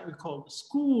 walls that we call the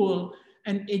school,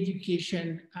 and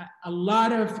education. A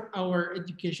lot of our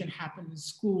education happens in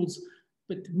schools,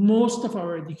 but most of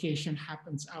our education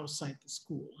happens outside the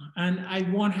school. And I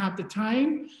won't have the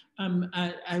time.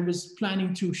 I was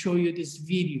planning to show you this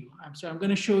video. So I'm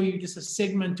gonna show you just a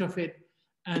segment of it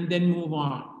and then move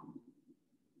on,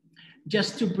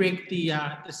 just to break the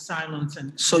silence.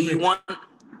 And so you want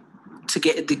to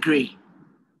get a degree.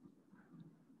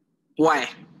 Why?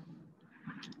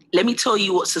 Let me tell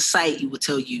you what society will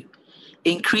tell you.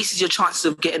 It increases your chances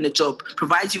of getting a job,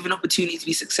 provides you with an opportunity to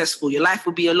be successful. Your life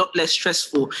will be a lot less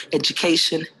stressful.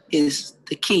 Education is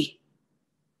the key.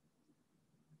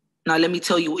 Now, let me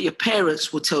tell you what your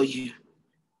parents will tell you.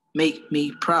 Make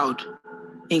me proud.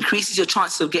 Increases your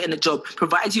chances of getting a job,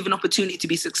 provides you with an opportunity to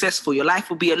be successful. Your life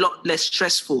will be a lot less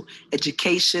stressful.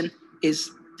 Education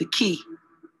is the key.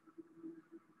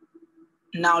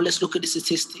 Now, let's look at the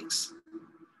statistics.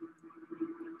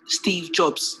 Steve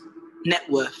Jobs, net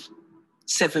worth,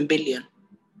 7 billion,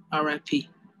 RIP.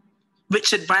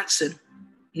 Richard Branson,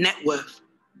 net worth,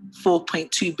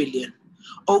 4.2 billion.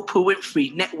 Oprah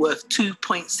Winfrey, net worth,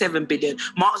 2.7 billion.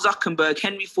 Mark Zuckerberg,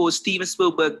 Henry Ford, Steven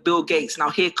Spielberg, Bill Gates. Now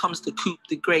here comes the coup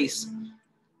de grace.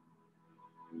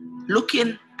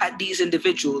 Looking at these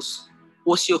individuals,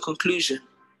 what's your conclusion?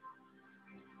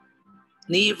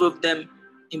 Neither of them,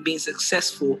 in being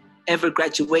successful, ever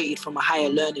graduated from a higher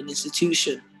learning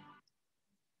institution.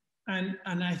 And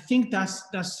I think that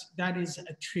is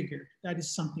a trigger. That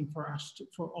is something for us,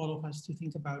 for all of us to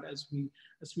think about as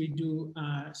we do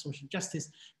social justice.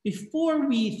 Before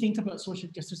we think about social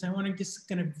justice, I want to just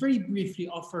kind of very briefly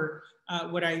offer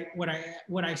what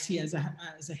I see as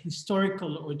a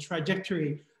historical or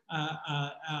trajectory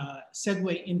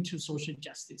segue into social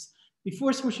justice.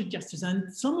 Before social justice,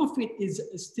 and some of it is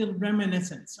still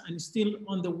reminiscence and still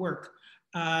on the work.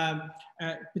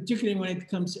 Particularly when it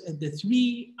comes to the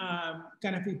three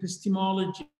kind of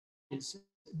epistemologies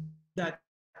that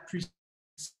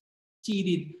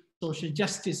preceded social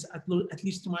justice, at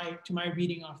least to my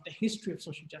reading of the history of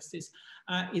social justice,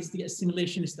 is the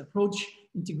assimilationist approach,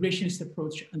 integrationist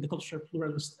approach, and the cultural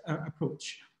pluralist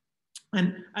approach.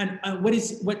 And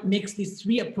what makes these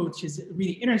three approaches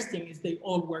really interesting is they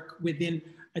all work within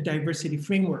a diversity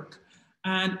framework.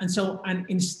 And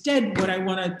instead, what I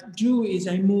want to do is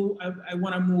I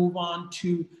want to move on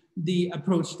to the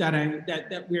approach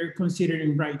that we're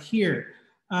considering right here.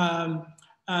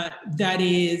 That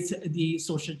is the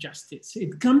social justice.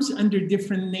 It comes under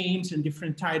different names and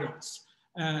different titles.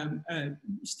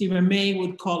 Stephen May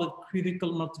would call it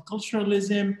critical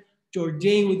multiculturalism. George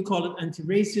Day would call it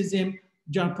anti-racism.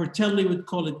 John Portelli would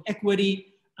call it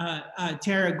equity.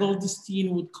 Tara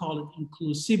Goldstein would call it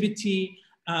inclusivity.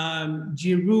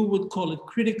 Giroux would call it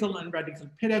critical and radical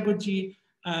pedagogy.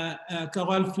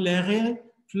 Carole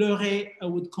Fleuret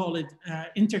would call it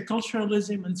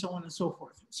interculturalism, and so on and so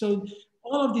forth. So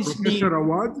all of these Professor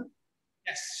Awad?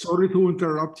 Yes. Sorry to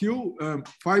interrupt you.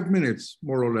 5 minutes,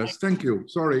 more or less. Thank you.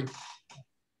 Sorry.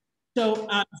 So,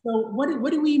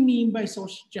 what do we mean by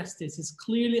social justice? It's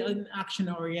clearly an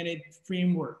action-oriented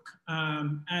framework,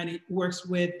 and it works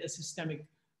with a systemic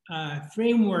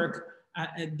framework,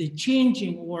 the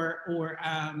changing or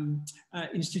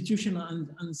institutional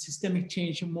and systemic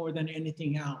change more than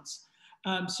anything else.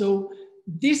 So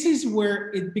this is where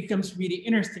it becomes really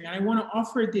interesting. And I want to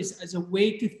offer this as a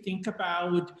way to think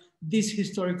about this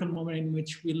historical moment in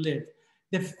which we live.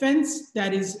 The fence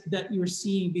that you're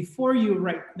seeing before you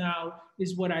right now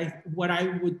is what I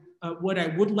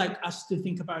would like us to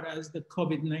think about as the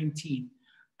COVID-19.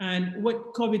 And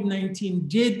what COVID-19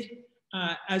 did,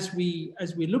 as we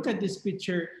look at this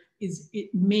picture, is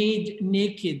it made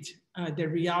naked the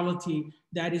reality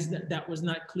that was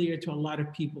not clear to a lot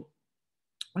of people.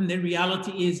 And the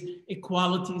reality is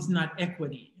equality is not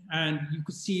equity. And you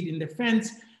could see it in the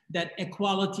fence that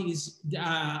equality is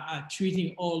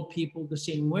treating all people the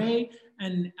same way.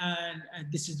 And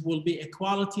will be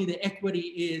equality. The equity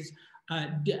is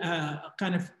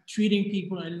kind of treating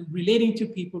people and relating to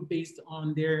people based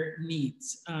on their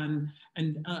needs. And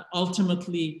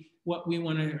ultimately, what we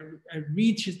want to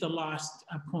reach is the last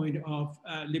point of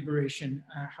liberation,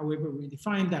 however we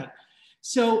define that.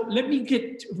 So let me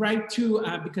get right to,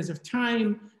 because of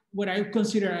time, what I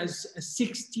consider as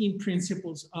 16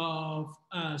 principles of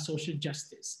social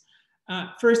justice.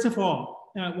 First of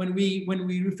all, when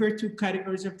we refer to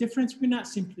categories of difference, we're not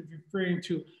simply referring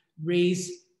to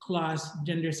race, class,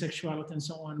 gender, sexuality, and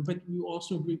so on, but we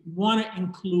also want to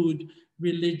include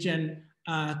religion,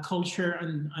 culture,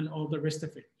 and all the rest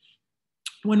of it.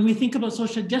 When we think about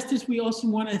social justice, we also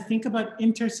want to think about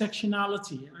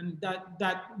intersectionality, and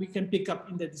that we can pick up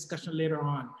in the discussion later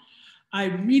on. I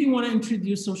really want to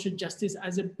introduce social justice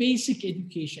as a basic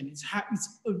education. It's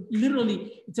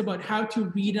about how to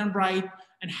read and write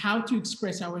and how to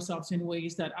express ourselves in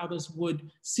ways that others would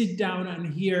sit down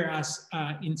and hear us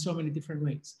in so many different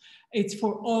ways. It's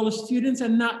for all students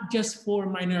and not just for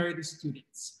minority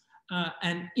students.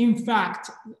 And in fact,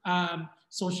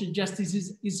 social justice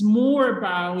is more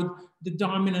about the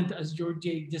dominant, as George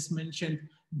just mentioned,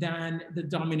 than the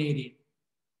dominating.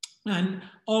 And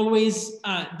always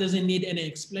doesn't need any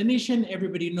explanation.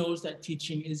 Everybody knows that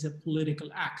teaching is a political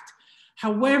act.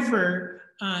 However,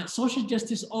 social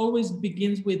justice always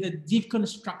begins with a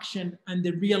deconstruction and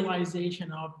the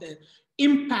realization of the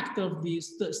impact of the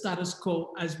status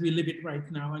quo as we live it right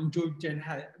now. And George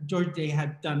Day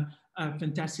had done a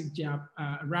fantastic job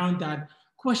around that,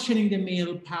 questioning the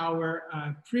male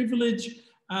power privilege.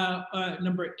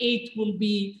 Number 8 will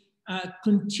be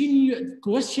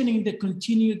questioning the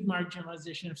continued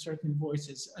marginalization of certain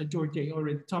voices. George Day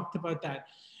already talked about that.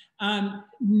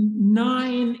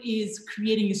 9 is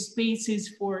creating spaces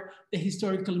for the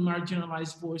historical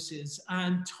marginalized voices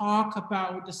and talk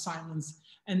about the silence.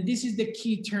 And this is the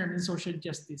key term in social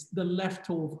justice, the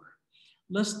leftover.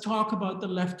 Let's talk about the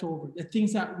leftover, the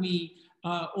things that we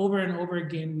over and over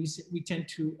again, we tend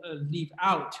to leave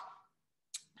out.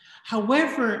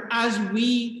 However, as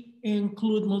we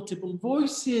include multiple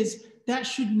voices, that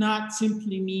should not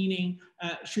simply meaning,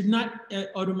 should not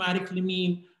automatically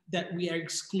mean that we are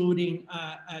excluding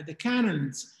the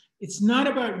canons. It's not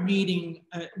about reading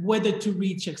whether to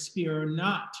read Shakespeare or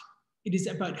not. It is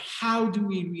about how do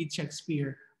we read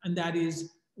Shakespeare, and that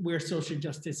is where social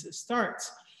justice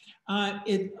starts.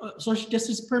 Social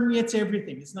justice permeates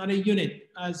everything. It's not a unit,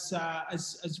 as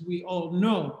we all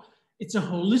know. It's a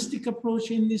holistic approach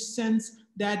in this sense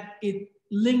that it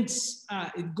links,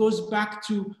 it goes back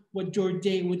to what George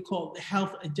Day would call the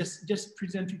health, just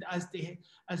presented as the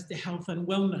health and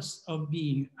wellness of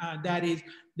being. That is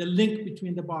the link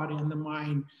between the body and the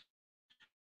mind.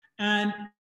 And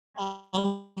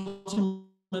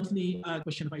ultimately,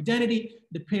 question of identity,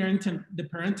 the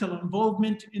parental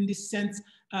involvement in this sense,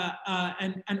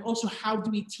 and also how do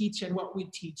we teach and what we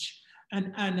teach.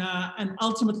 And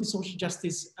ultimately, social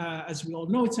justice, as we all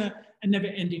know, it's a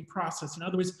never-ending process. In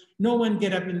other words, no one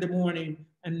get up in the morning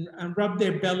and rub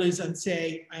their bellies and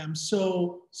say, I am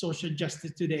so social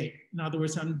justice today. In other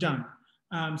words, I'm done.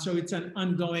 So it's an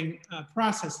ongoing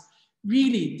process.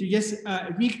 Really, to just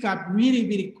recap really,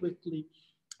 really quickly,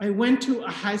 I went to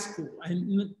a high school.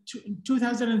 In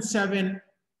 2007,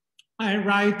 I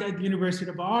arrived at the University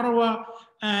of Ottawa.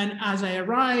 And as I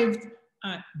arrived,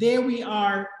 there we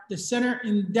are, the center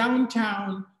in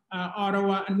downtown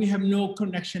Ottawa, and we have no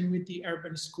connection with the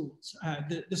urban schools,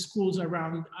 the schools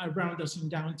around us in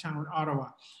downtown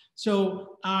Ottawa.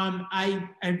 So I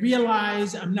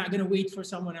realized I'm not gonna wait for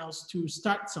someone else to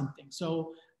start something.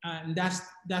 So that's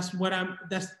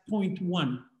point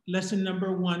 1. Lesson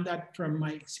number 1 that from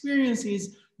my experience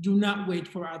is do not wait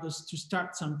for others to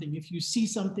start something. If you see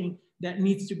something that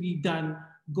needs to be done,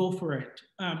 go for it.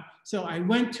 So I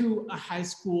went to a high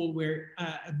school where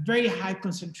a very high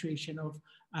concentration of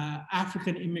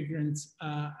African immigrants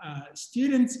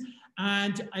students,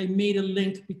 and I made a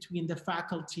link between the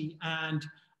faculty and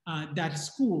that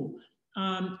school.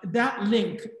 That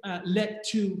link led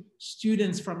to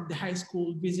students from the high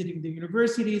school visiting the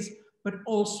universities, but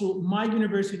also my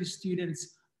university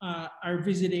students are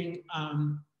visiting,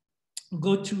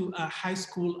 go to high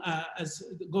school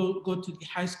go to the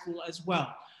high school as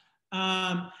well.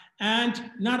 And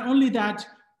not only that,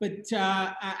 but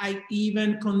I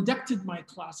even conducted my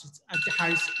classes at the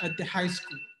high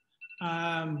school.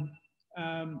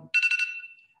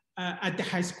 At the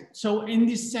high school. So in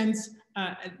this sense,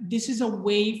 this is a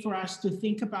way for us to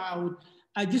think about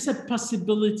just a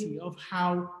possibility of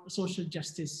how social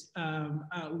justice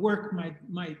work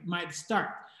might start.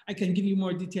 I can give you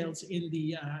more details in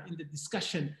the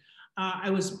discussion. I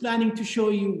was planning to show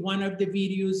you one of the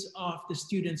videos of the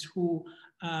students who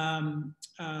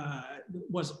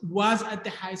was at the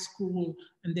high school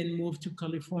and then moved to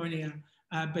California.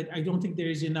 But I don't think there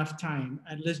is enough time,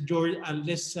 unless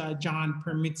John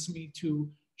permits me to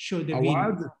show the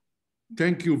video.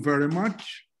 Thank you very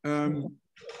much.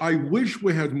 I wish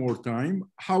we had more time.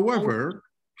 However,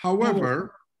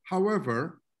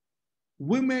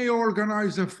 we may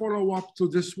organize a follow-up to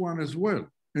this one as well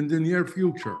in the near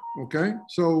future, okay?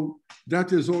 So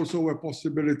that is also a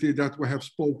possibility that we have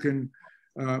spoken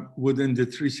within the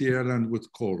 3CL and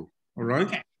with Cole, all right?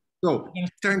 Okay. So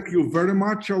thank you very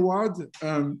much, Awad.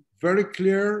 Very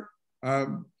clear.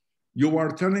 You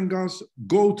are telling us,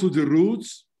 go to the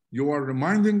roots. You are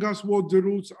reminding us what the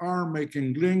roots are,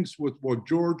 making links with what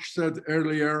George said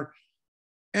earlier,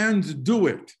 and do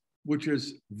it, which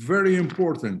is very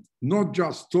important. Not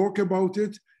just talk about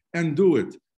it, and do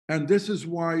it. And this is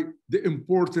why the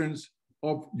importance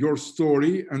of your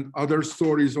story and other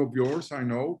stories of yours, I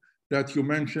know, that you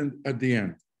mentioned at the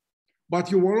end.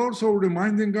 But you were also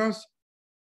reminding us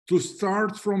to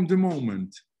start from the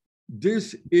moment.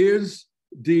 This is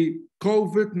the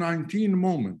COVID-19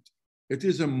 moment. It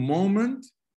is a moment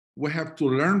we have to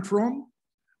learn from.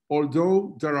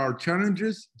 Although there are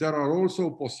challenges, there are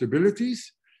also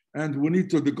possibilities, and we need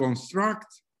to deconstruct,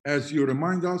 as you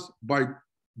remind us, by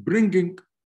bringing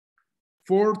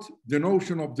forth the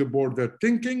notion of the border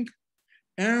thinking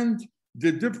and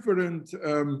the different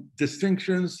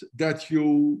distinctions that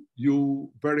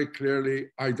you very clearly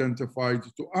identified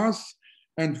to us.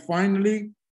 And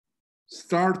finally,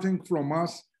 starting from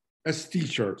us as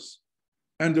teachers.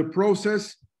 And the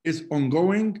process is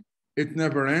ongoing, it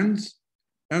never ends.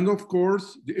 And of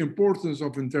course, the importance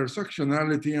of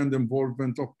intersectionality and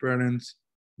involvement of parents.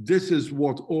 This is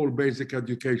what all basic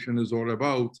education is all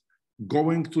about,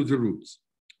 going to the roots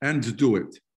and do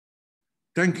it.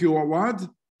 Thank you, Awad.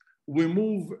 We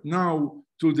move now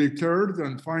to the third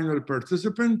and final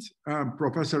participant,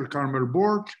 Professor Carmel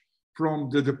Borch from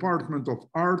the Department of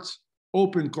Arts,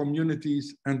 Open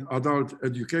Communities and Adult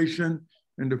Education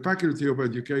in the Faculty of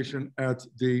Education at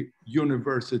the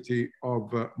University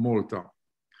of Malta.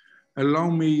 Allow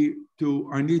me to,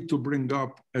 I need to bring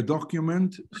up a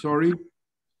document, sorry.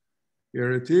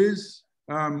 Here it is.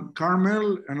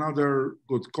 Carmel, another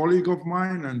good colleague of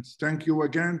mine, and thank you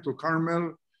again to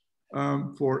Carmel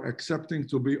for accepting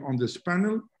to be on this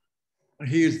panel.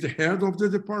 He is the head of the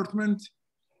department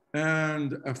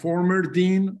and a former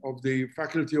dean of the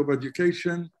Faculty of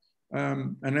Education,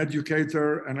 an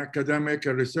educator, an academic,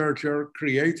 a researcher,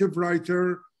 creative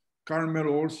writer. Carmel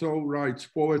also writes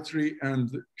poetry and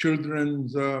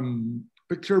children's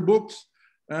picture books,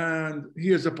 and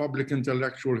he is a public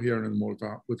intellectual here in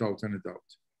Malta, without any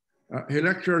doubt. He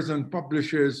lectures and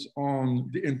publishes on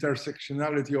the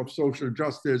intersectionality of social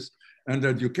justice and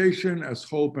education as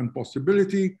hope and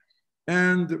possibility,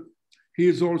 and he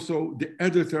is also the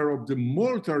editor of the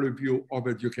Malta Review of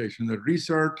Educational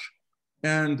Research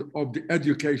and of the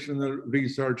Educational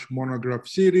Research Monograph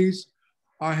Series.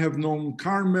 I have known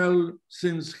Carmel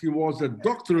since he was a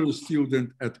doctoral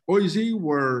student at OISE,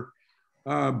 where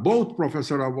both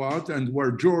Professor Awad and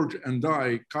where George and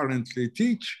I currently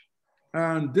teach.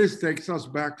 And this takes us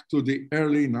back to the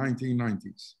early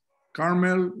 1990s.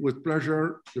 Carmel, with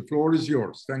pleasure, the floor is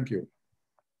yours. Thank you.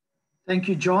 Thank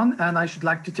you, John. And I should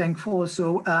like to thank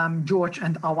also George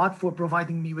and Awad for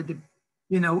providing me with the,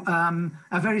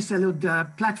 a very solid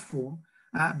platform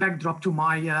backdrop to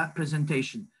my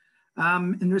presentation.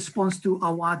 In response to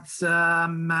Awad's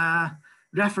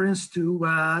reference to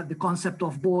the concept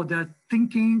of border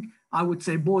thinking, I would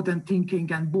say border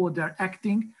thinking and border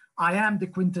acting. I am the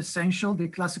quintessential, the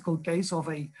classical case of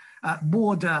a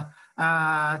border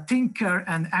thinker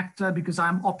and actor, because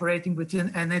I'm operating within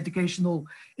an educational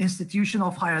institution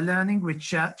of higher learning,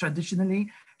 which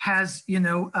traditionally has,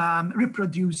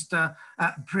 reproduced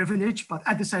privilege. But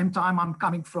at the same time, I'm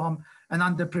coming from an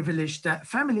underprivileged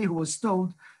family who was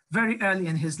told very early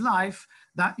in his life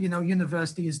that,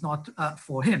 university is not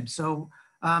for him. So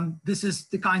this is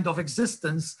the kind of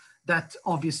existence that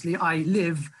obviously I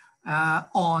live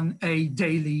on a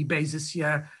daily basis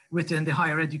here within the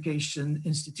higher education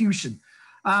institution.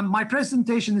 My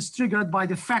presentation is triggered by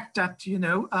the fact that,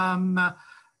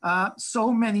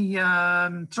 so many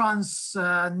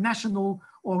transnational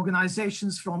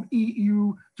organizations from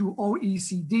EU to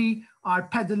OECD are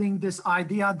peddling this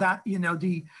idea that,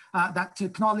 that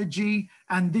technology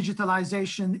and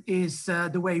digitalization is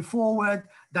the way forward,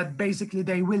 that basically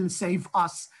they will save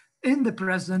us in the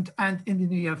present and in the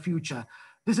near future.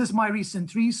 This is my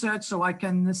recent research, so I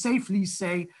can safely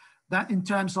say that in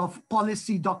terms of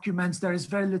policy documents, there is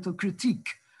very little critique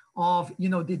of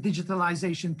the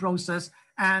digitalization process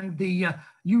and the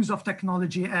use of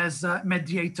technology as a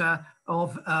mediator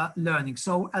of learning.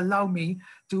 So allow me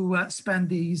to spend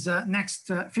these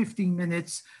next 15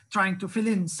 minutes trying to fill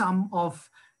in some of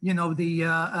the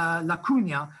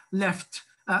lacuna left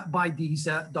by these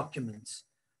documents.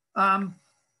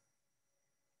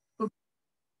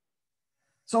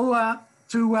 So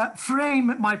to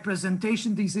frame my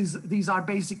presentation, these are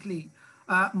basically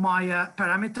my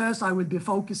parameters. I will be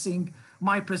focusing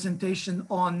my presentation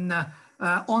on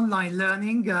online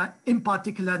learning, in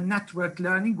particular network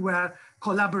learning, where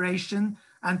collaboration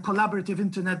and collaborative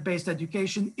internet-based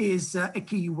education is a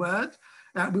key word.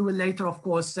 We will later, of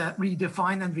course,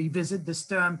 redefine and revisit this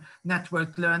term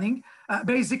network learning.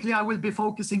 Basically, I will be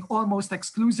focusing almost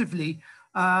exclusively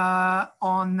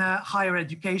on higher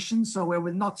education. So we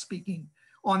will not speaking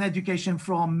on education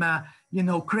from,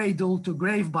 cradle to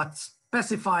grave, but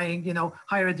specifying,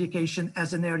 higher education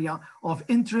as an area of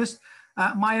interest.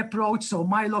 My approach, so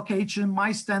my location,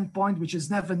 my standpoint, which is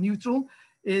never neutral,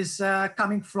 is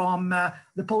coming from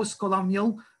the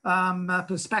post-colonial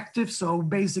perspective. So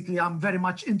basically, I'm very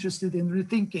much interested in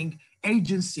rethinking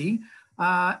agency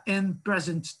in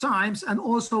present times, and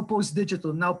also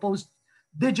post-digital. Now,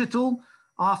 post-digital,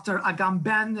 after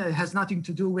Agamben, has nothing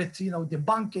to do with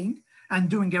debunking and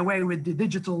doing away with the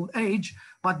digital age,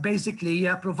 but basically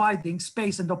providing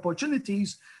space and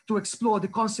opportunities to explore the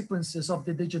consequences of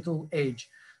the digital age.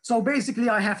 So basically,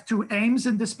 I have two aims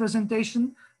in this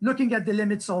presentation: looking at the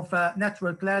limits of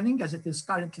network learning as it is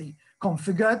currently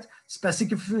configured,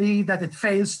 specifically that it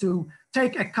fails to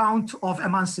take account of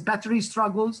emancipatory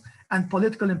struggles and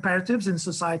political imperatives in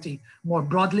society more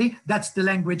broadly. That's the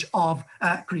language of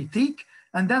critique.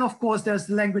 And then, of course, there's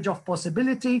the language of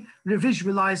possibility,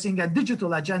 revisualizing a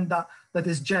digital agenda that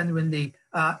is genuinely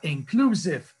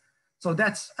inclusive. So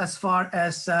that's as far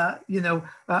as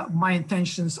my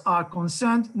intentions are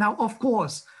concerned. Now, of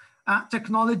course,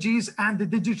 technologies and the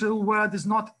digital world is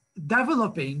not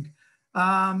developing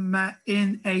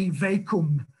in a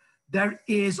vacuum. There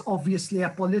is obviously a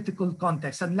political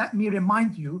context. And let me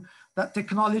remind you that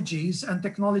technologies and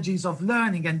technologies of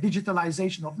learning and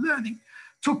digitalization of learning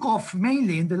took off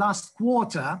mainly in the last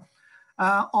quarter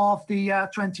of the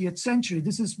 20th century.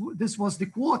 This was the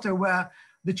quarter where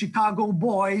the Chicago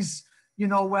boys,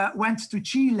 went to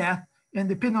Chile in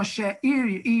the Pinochet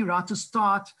era to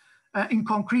start, in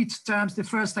concrete terms, the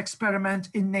first experiment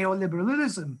in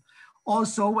neoliberalism.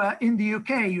 Also, in the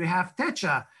UK, you have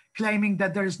Thatcher claiming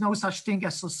that there is no such thing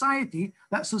as society,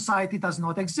 that society does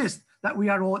not exist, that we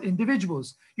are all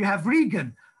individuals. You have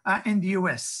Reagan in the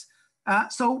US.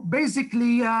 So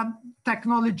basically,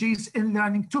 technologies in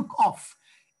learning took off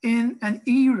in an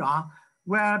era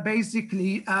where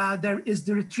basically there is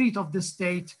the retreat of the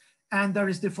state and there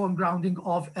is the foregrounding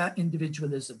of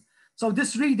individualism. So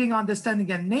this reading,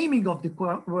 understanding, and naming of the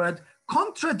word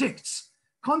contradicts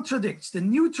the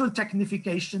neutral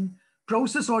technification,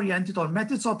 process-oriented or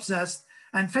methods-obsessed,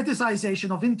 and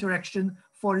fetishization of interaction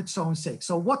for its own sake.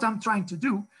 So what I'm trying to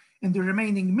do in the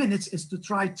remaining minutes is to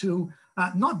try to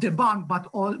not debunk,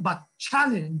 but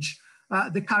challenge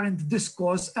the current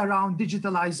discourse around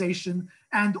digitalization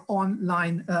and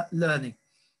online learning.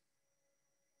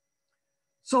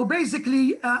 So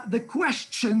basically, the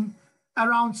question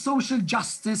around social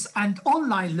justice and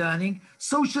online learning,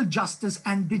 social justice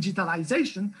and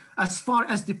digitalization, as far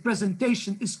as the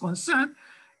presentation is concerned,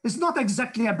 is not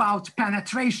exactly about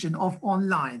penetration of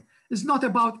online. It's not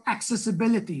about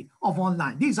accessibility of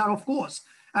online. These are, of course,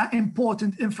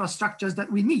 important infrastructures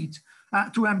that we need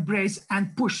to embrace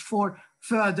and push for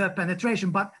further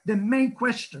penetration. But the main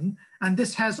question, and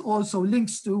this has also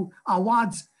links to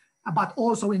Awad's, but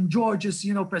also in George's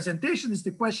presentation, is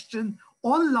the question: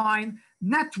 online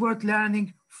network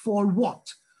learning for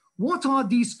what? What are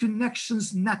these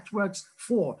connections networks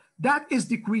for? That is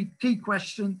the key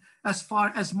question as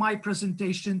far as my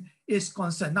presentation is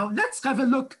concerned. Now let's have a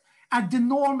look at the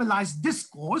normalized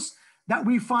discourse that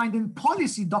we find in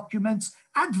policy documents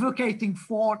advocating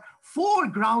for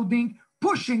foregrounding,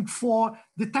 pushing for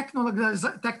the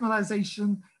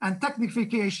technologization and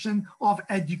technification of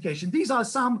education. These are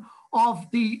some of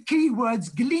the keywords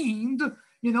gleaned,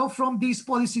 from these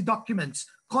policy documents: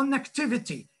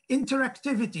 connectivity,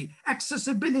 interactivity,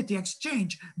 accessibility,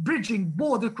 exchange, bridging,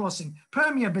 border crossing,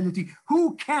 permeability.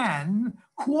 Who can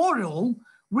quarrel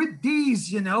with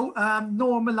these,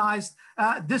 normalized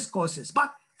discourses?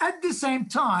 But at the same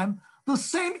time, the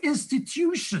same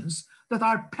institutions that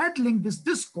are peddling this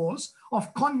discourse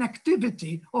of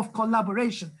connectivity, of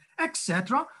collaboration,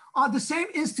 etc., are the same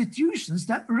institutions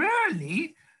that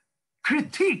rarely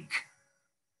critique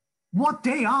what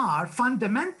they are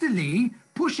fundamentally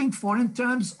pushing for in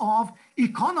terms of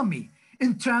economy,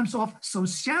 in terms of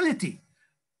sociality,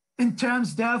 in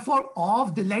terms, therefore,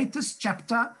 of the latest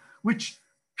chapter, which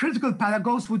critical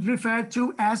pedagogues would refer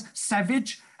to as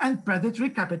savage and predatory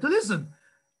capitalism.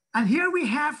 And here we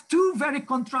have two very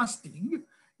contrasting,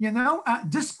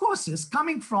 discourses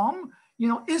coming from,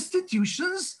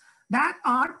 institutions that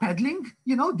are peddling,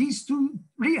 these two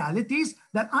realities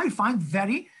that I find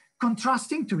very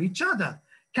contrasting to each other.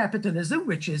 Capitalism,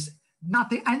 which is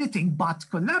anything but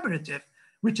collaborative,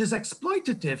 which is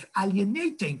exploitative,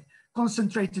 alienating,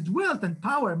 concentrated wealth and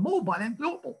power, mobile and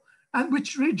global, and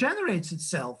which regenerates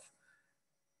itself.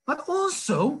 But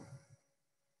also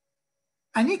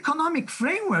an economic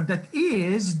framework that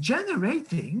is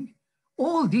generating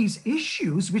all these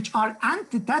issues which are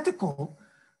antithetical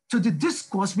to the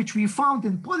discourse which we found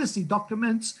in policy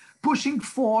documents pushing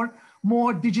for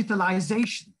more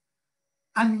digitalization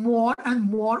and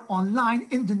more online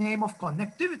in the name of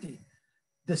connectivity.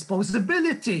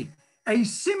 Disposability,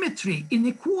 asymmetry,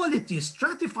 inequality,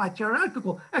 stratified,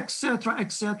 hierarchical, etc.,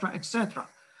 etc., etc.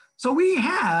 So we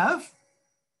have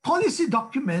policy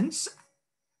documents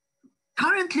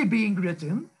currently being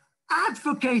written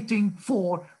advocating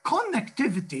for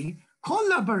connectivity,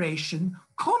 collaboration,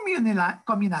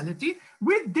 communality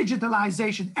with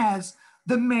digitalization as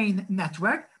the main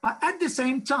network. But at the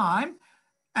same time,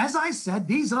 as I said,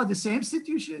 these are the same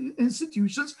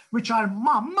institutions which are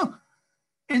mum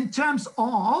in terms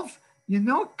of,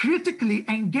 critically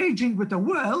engaging with a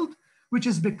world which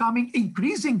is becoming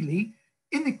increasingly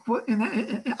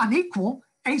unequal,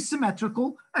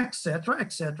 asymmetrical, etc.,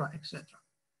 etc., etc.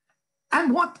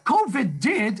 And what COVID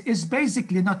did is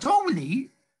basically not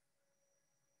only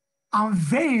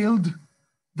unveiled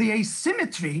the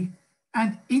asymmetry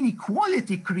and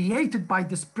inequality created by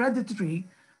this predatory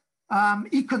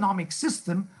economic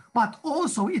system, but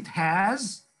also it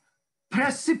has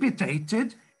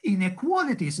precipitated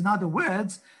inequalities. In other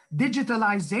words,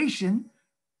 digitalization,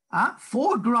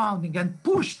 foregrounding and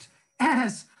pushed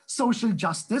as social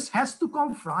justice, has to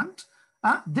confront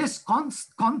this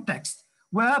context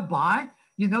whereby,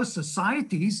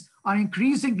 societies are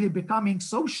increasingly becoming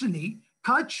socially,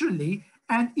 culturally,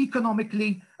 and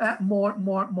economically more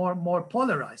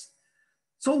polarized.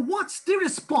 So what's the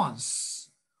response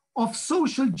of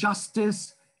social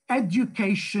justice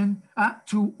education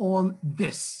to all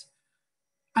this?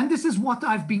 And this is what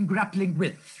I've been grappling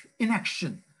with in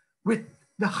action with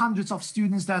the hundreds of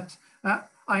students that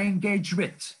I engage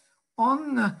with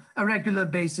on a regular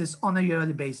basis, on a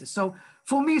yearly basis. So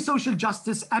for me, social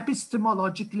justice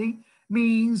epistemologically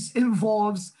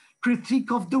involves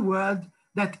critique of the world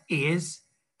that is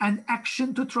and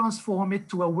action to transform it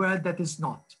to a world that is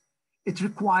not. It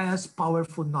requires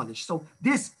powerful knowledge. So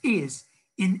this is,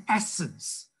 in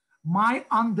essence, my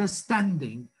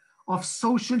understanding of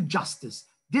social justice.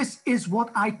 This is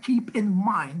what I keep in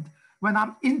mind when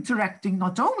I'm interacting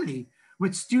not only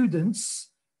with students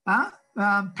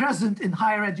present in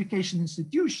higher education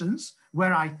institutions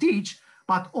where I teach,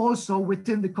 but also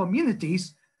within the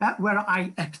communities where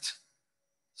I act.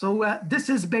 So this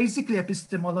is basically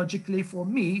epistemologically for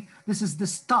me, this is the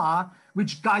star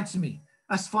which guides me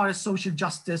as far as social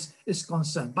justice is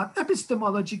concerned. But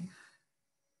epistemology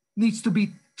needs to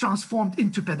be transformed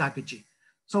into pedagogy.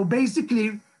 So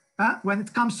basically, when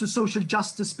it comes to social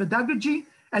justice pedagogy,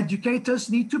 educators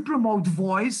need to promote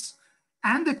voice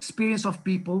and experience of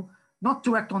people, not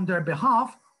to act on their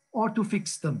behalf or to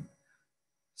fix them.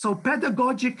 So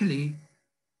pedagogically,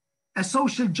 a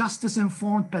social justice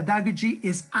informed pedagogy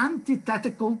is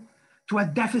antithetical to a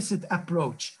deficit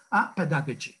approach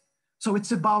pedagogy. So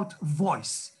it's about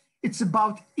voice, it's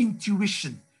about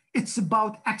intuition, it's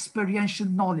about experiential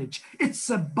knowledge, it's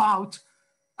about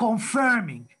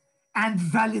confirming and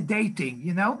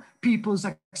validating, people's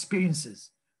experiences.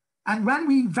 And when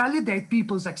we validate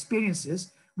people's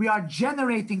experiences, we are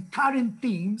generating current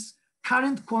themes,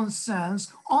 current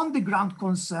concerns, on the ground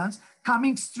concerns,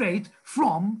 coming straight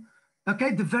from,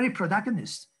 the very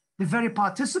protagonists, the very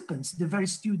participants, the very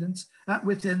students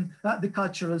within the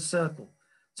cultural circle.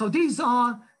 So these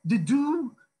are the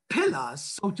two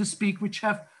pillars, so to speak, which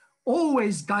have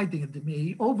always guided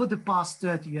me over the past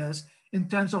 30 years in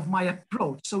terms of my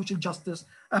approach, social justice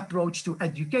approach to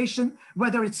education,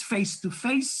 whether it's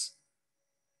face-to-face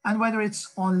and whether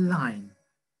it's online.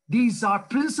 These are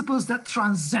principles that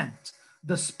transcend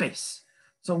the space.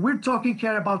 So we're talking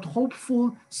here about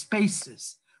hopeful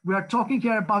spaces. We are talking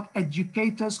here about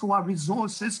educators who are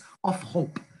resources of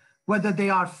hope, whether they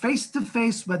are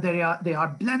face-to-face, whether they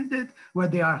are blended,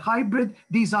 whether they are hybrid.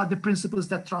 These are the principles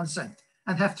that transcend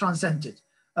and have transcended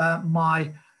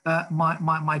my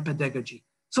pedagogy.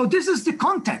 So this is the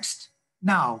context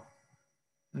now.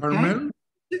 Okay? Carmel?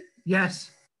 Yes.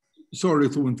 Sorry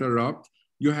to interrupt.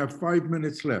 You have 5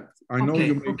 minutes left. I know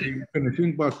you may be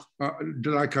finishing, but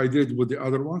like I did with the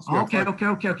other ones.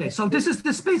 Okay. So this is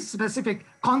the specific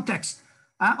context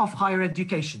of higher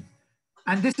education.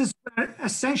 And this is where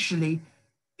essentially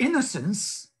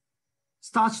innocence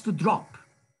starts to drop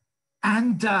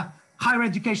and higher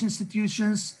education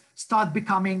institutions start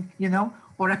becoming,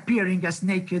 or appearing as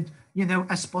naked,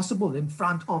 as possible in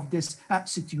front of this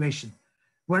situation.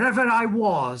 Wherever I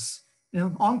was,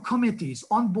 on committees,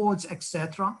 on boards,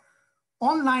 etc.,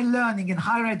 online learning in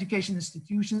higher education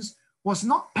institutions was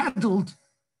not peddled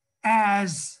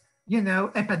as,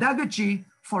 a pedagogy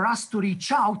for us to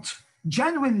reach out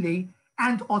genuinely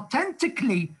and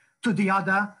authentically to the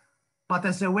other, but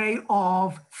as a way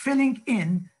of filling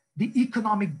in the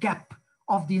economic gap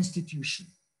of the institution.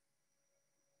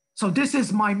 So this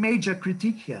is my major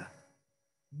critique here.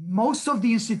 Most of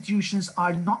the institutions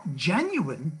are not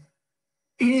genuine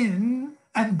in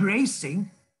embracing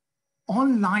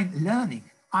online learning,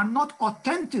 are not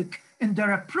authentic in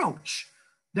their approach.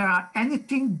 They are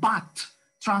anything but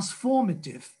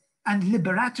transformative and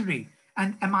liberatory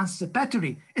and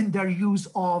emancipatory in their use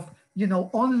of,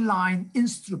 online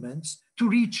instruments to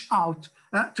reach out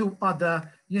to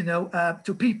other,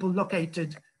 to people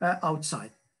located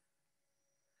outside.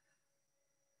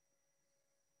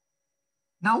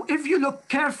 Now, if you look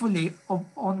carefully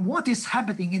on what is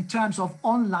happening in terms of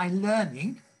online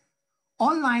learning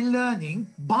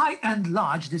by and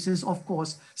large, this is of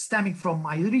course stemming from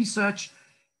my research,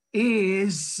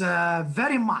 is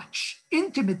very much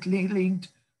intimately linked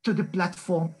to the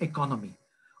platform economy.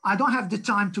 I don't have the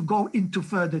time to go into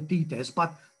further details,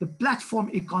 but the platform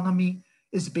economy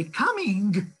is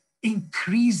becoming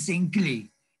increasingly,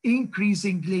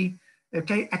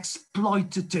 okay,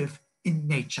 exploitative in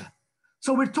nature.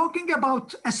 So we're talking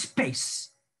about a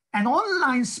space, an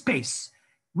online space,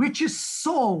 which is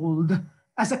sold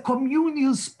as a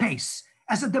communal space,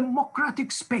 as a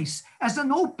democratic space, as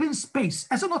an open space,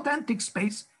 as an authentic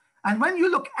space. And when you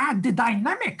look at the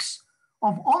dynamics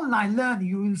of online learning,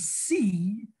 you will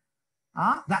see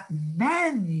that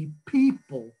many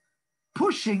people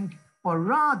pushing, or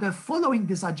rather following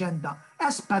this agenda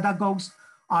as pedagogues,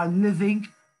 are living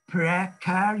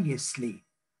precariously.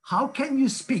 How can you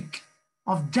speak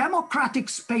of democratic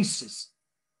spaces,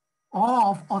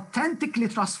 of authentically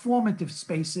transformative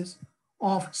spaces,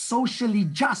 of socially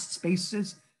just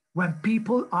spaces, when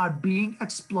people are being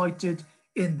exploited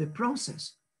in the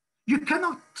process? You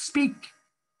cannot speak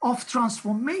of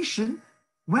transformation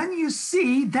when you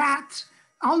see that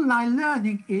online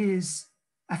learning is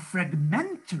a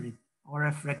fragmented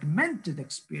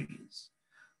experience.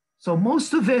 So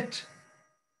most of it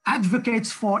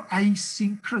advocates for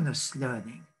asynchronous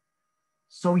learning.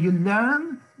 So you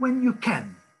learn when you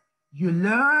can, you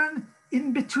learn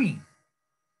in between.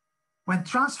 When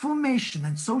transformation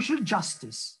and social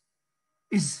justice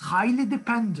is highly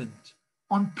dependent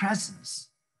on presence,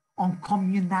 on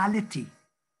communality,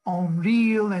 on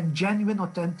real and genuine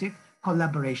authentic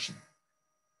collaboration.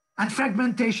 And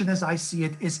fragmentation, as I see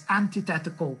it, is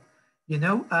antithetical,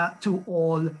 to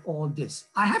all this.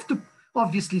 I have to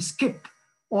obviously skip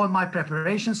all my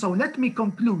preparation, so let me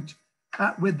conclude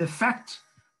with the fact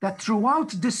that throughout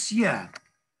this year,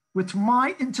 with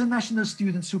my international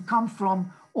students who come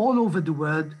from all over the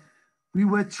world, we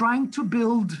were trying to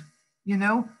build,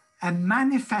 a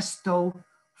manifesto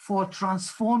for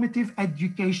transformative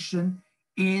education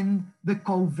in the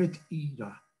COVID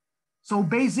era. So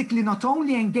basically not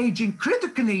only engaging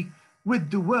critically with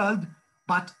the world,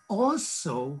 but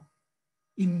also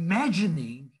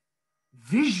imagining,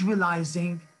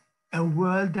 visualizing a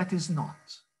world that is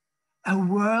not, a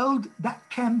world that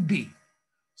can be.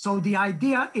 So the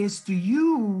idea is to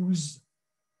use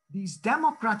these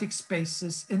democratic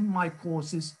spaces in my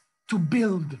courses to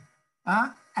build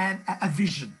a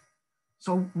vision.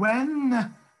 So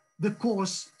when the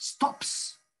course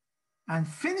stops and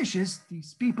finishes,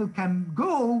 these people can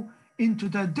go into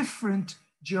the different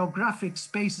geographic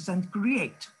spaces and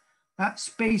create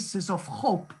spaces of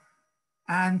hope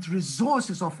and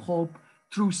resources of hope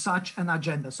through such an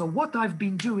agenda. So what I've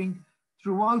been doing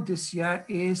throughout this year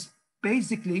is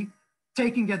basically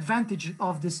taking advantage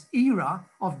of this era,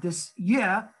 of this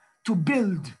year, to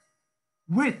build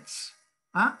with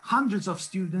hundreds of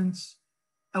students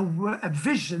a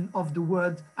vision of the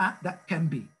world that can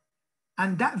be.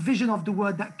 And that vision of the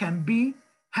world that can be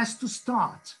has to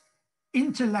start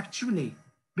intellectually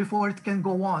before it can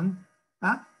go on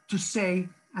to say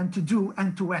and to do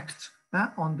and to act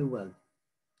on the world.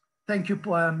 Thank you,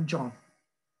 John.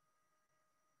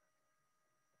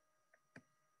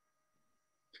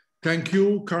 Thank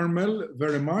you, Carmel,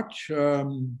 very much.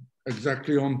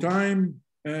 Exactly on time.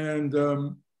 And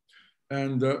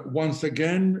once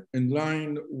again, in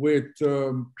line with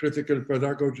critical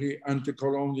pedagogy,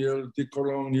 anti-colonial,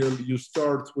 decolonial, you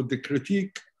start with the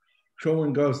critique,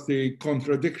 showing us the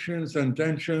contradictions and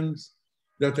tensions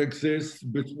that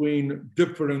exist between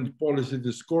different policy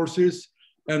discourses,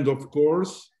 and of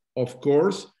course,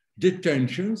 the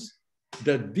tensions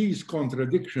that these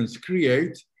contradictions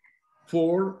create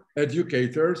for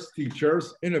educators,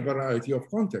 teachers in a variety of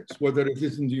contexts, whether it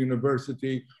is in the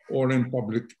university or in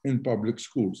public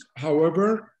schools.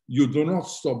 However, you do not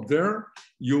stop there.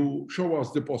 You show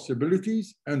us the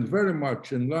possibilities, and very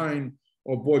much in line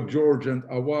of what George and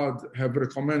Awad have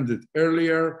recommended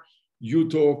earlier, you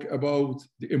talk about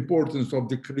the importance of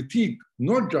the critique,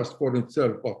 not just for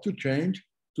itself, but to change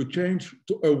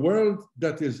to a world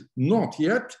that is not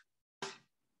yet,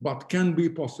 but can be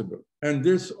possible. And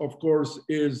this, of course,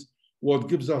 is what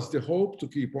gives us the hope to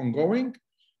keep on going.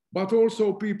 But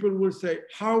also people will say,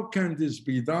 how can this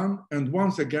be done? And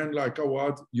once again, like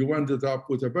Awad, you ended up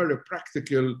with a very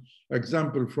practical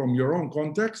example from your own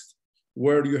context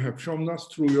where you have shown us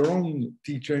through your own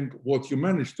teaching what you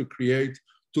managed to create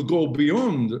to go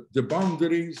beyond the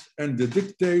boundaries and the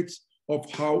dictates of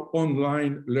how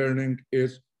online learning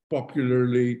is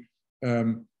popularly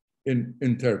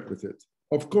interpreted.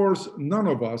 Of course, none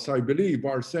of us, I believe,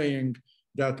 are saying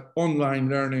that online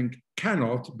learning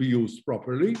cannot be used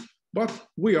properly, but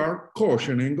we are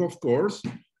cautioning, of course,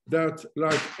 that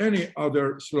like any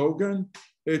other slogan,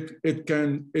 it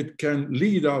can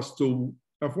lead us to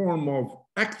a form of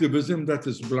activism that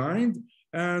is blind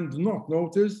and not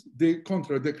notice the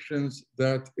contradictions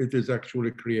that it is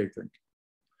actually creating.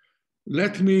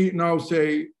 Let me now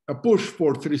say a push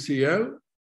for 3CL.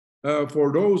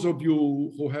 For those of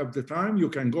you who have the time, you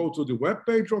can go to the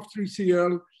webpage of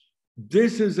 3CL.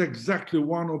 This is exactly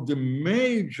one of the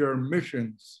major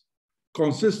missions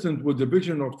consistent with the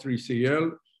vision of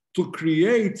 3CL to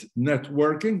create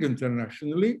networking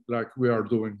internationally, like we are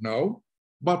doing now,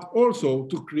 but also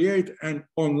to create an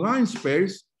online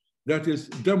space that is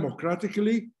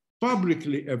democratically,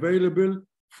 publicly available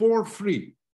for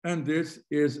free. And this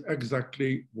is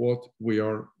exactly what we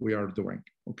are doing,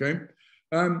 okay?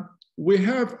 We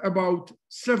have about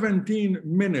 17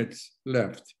 minutes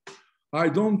left. I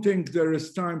don't think there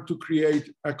is time to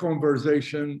create a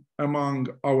conversation among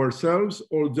ourselves,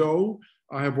 although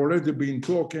I have already been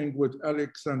talking with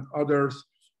Alex and others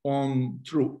on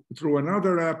through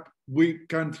another app. We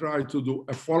can try to do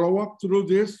a follow-up through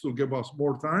this to give us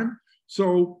more time.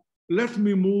 So let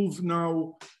me move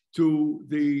now to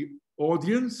the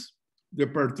audience,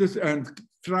 and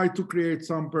try to create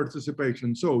some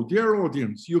participation. So dear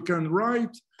audience, you can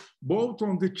write both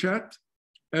on the chat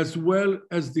as well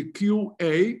as the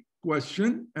QA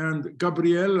question, and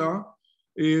Gabriella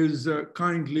is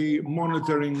kindly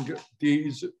monitoring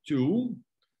these two.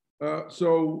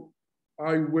 So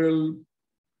I will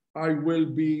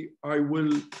be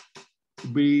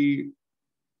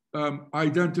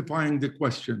identifying the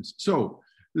questions. So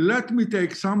let me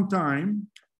take some time.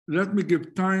 Let me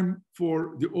give time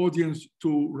for the audience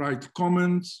to write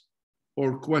comments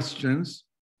or questions.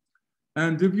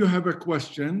 And if you have a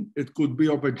question, it could be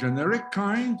of a generic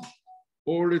kind,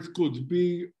 or it could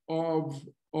be of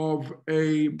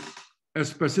a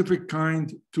specific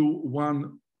kind to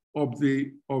one of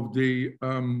the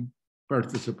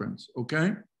participants,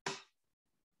 okay?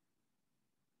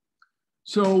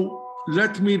 So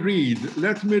let me read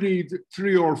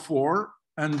 3 or 4,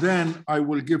 and then I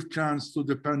will give chance to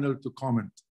the panel to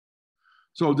comment.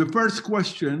 So the first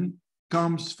question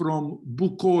comes from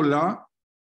Bukola,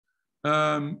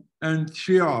 and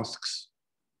she asks,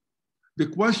 the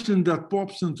question that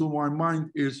pops into my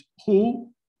mind is,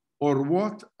 who or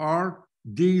what are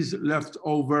these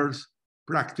leftovers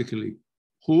practically?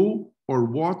 Who or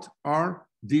what are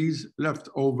these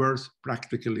leftovers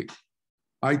practically?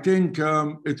 I think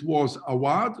it was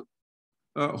Awad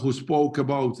who spoke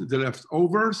about the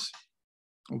leftovers,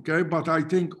 okay? But I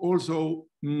think also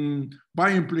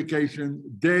by implication,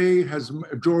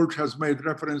 George has made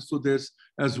reference to this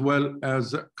as well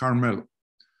as Carmel.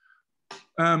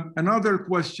 Another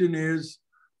question is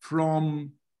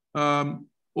from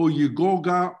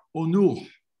Oyegoga Onuh.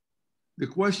 The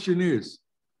question is,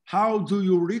 how do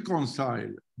you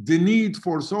reconcile the need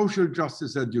for social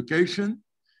justice education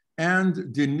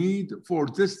and the need for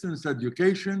distance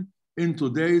education in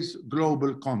today's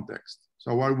global context?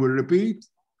 So I will repeat.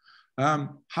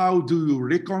 How do you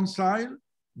reconcile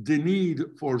the need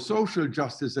for social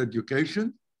justice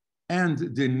education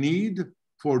and the need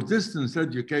for distance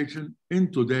education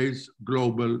in today's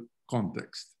global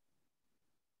context?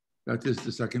 That is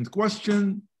the second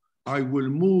question. I will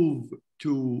move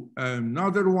to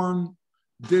another one.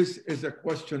 This is a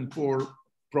question for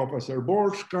Professor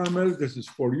Borch, Carmel. This is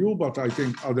for you, but I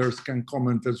think others can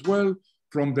comment as well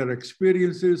from their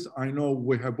experiences. I know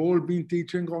we have all been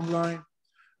teaching online.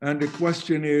 And the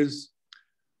question is,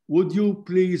 would you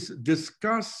please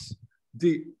discuss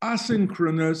the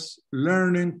asynchronous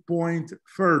learning point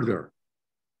further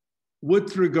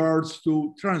with regards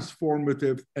to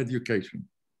transformative education?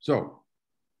 So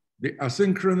the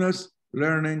asynchronous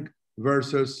learning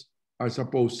versus, I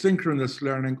suppose, synchronous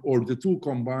learning, or the two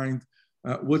combined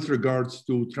with regards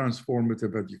to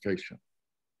transformative education.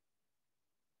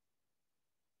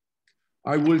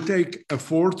 I will take a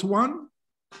fourth one,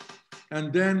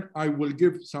 and then I will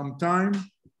give some time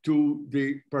to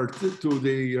the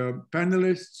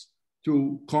panelists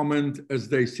to comment as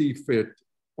they see fit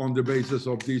on the basis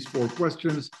of these 4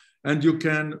 questions. And you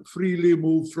can freely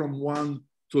move from one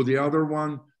to the other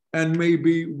one. And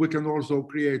maybe we can also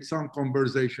create some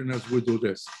conversation as we do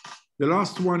this. The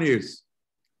last one is,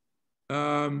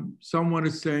 someone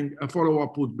is saying a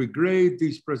follow-up would be great.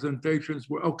 These presentations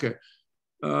were, okay.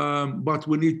 but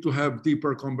we need to have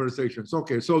deeper conversations.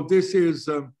 Okay, so this is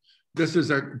a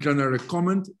generic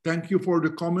comment. Thank you for the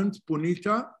comment,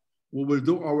 Punita. We will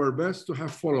do our best to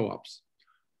have follow-ups.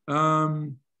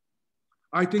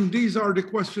 I think these are the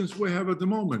questions we have at the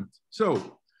moment.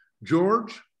 So,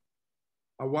 George,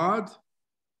 Awad,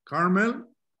 Carmel,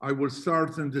 I will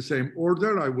start in the same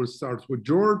order. I will start with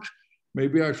George.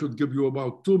 Maybe I should give you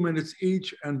about 2 minutes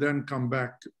each and then come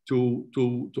back to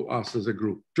us as a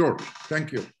group. George,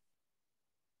 thank you.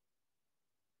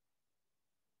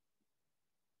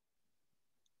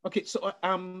 Okay, so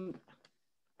on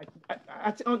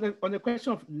the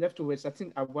question of leftovers, I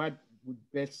think Awad would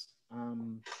best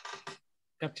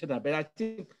capture that. But I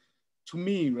think, to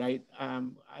me, right,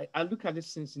 I look at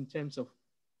this things in terms of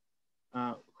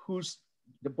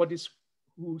the bodies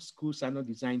whose schools are not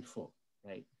designed for,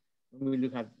 right? When we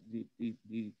look at the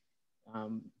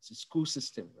school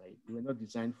system, right, they were not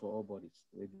designed for all bodies.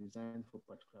 They were designed for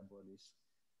particular bodies,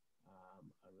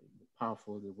 the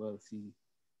powerful, the wealthy.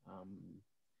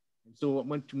 And so,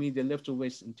 to me, the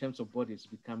leftovers in terms of bodies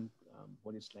become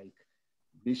bodies like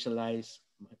racialized,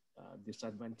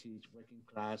 disadvantaged, working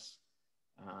class,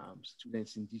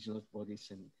 students, indigenous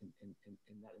bodies, and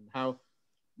how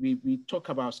we talk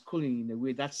about schooling in a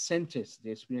way that centers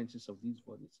the experiences of these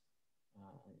bodies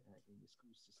in the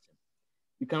school system.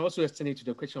 You can also extend it to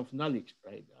the question of knowledge,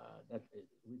 right?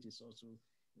 Which is also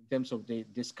in terms of the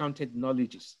discounted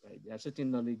knowledges, right? There are certain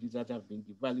knowledges that have been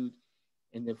devalued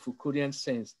in the Foucauldian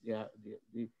sense. They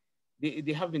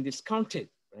have been discounted,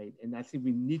 right? And I think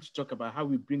we need to talk about how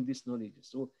we bring this knowledge.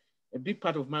 So a big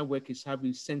part of my work is how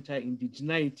we center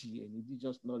indigeneity and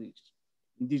indigenous knowledge,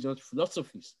 indigenous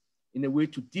philosophies, in a way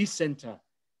to decenter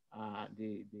the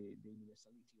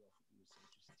universality of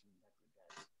Eurocentricity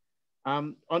in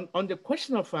that regard. On the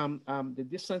question of the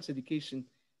distance education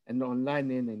and online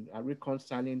learning and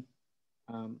reconciling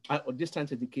or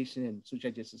distance education and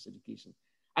social justice education,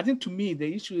 I think, to me,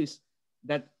 the issue is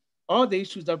that all the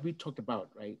issues that we talked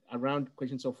about, right, around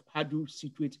questions of how do you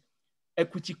situate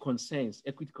equity concerns,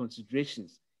 equity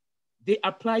considerations, they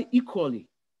apply equally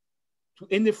to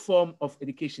any form of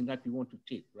education that we want to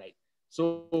take, right?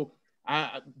 So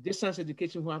distance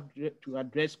education will have to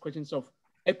address questions of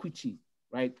equity,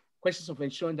 right? Questions of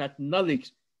ensuring that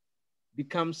knowledge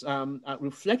becomes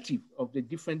reflective of the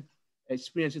different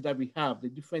experiences that we have, the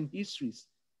different histories,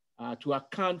 to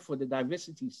account for the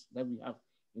diversities that we have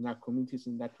in our communities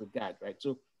in that regard, right?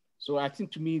 So I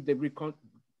think, to me,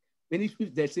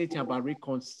 if there's anything about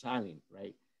reconciling,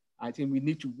 right, I think we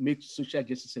need to make social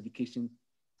justice education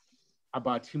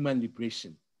about human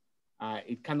liberation.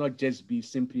 It cannot just be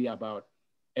simply about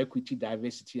equity,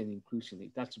 diversity, and inclusion.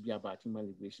 It has to be about human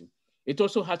liberation. It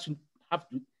also has to have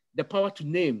the power to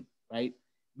name, right?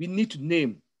 We need to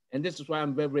name, and this is why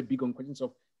I'm very, very big on questions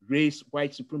of race,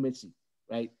 white supremacy,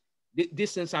 right?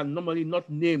 These things are normally not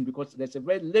named because there's a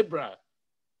very liberal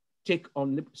take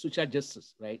on social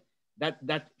justice, right?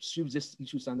 That sweeps these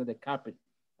issues under the carpet.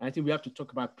 And I think we have to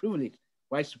talk about privilege,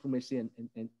 white supremacy, and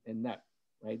that,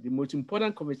 right? The most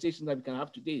important conversation that we can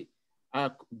have today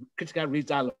are critical race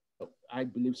dialogue. I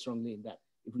believe strongly in that.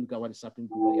 If you look at what is happening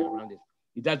globally around it,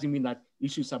 it doesn't mean that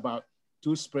issues about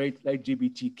two-spirit,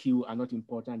 LGBTQ are not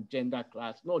important, gender,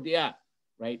 class. No, they are,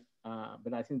 right?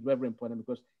 But I think it's very, very important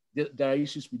because there are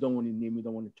issues we don't want to name, we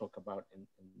don't want to talk about, and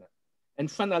that.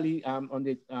 And finally, on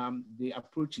the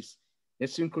approaches, the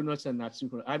synchronous and not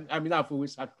synchronous. I mean, I've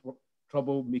always had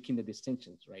trouble making the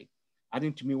distinctions, right? I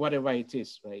think, to me, whatever it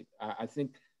is, right? I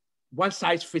think one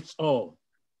size fits all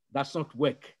does not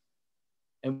work.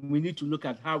 And we need to look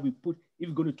at how we put, if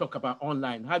we're going to talk about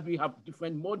online, how do we have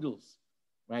different models,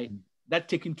 right? That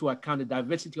take into account the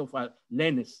diversity of our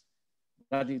learners,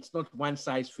 that it's not one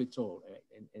size fits all, right?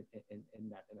 And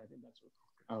that. And I think that's what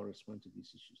I'll respond to these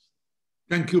issues.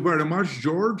 Thank you very much,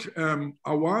 George.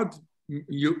 Awad,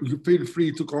 you feel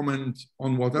free to comment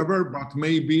on whatever, but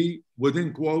maybe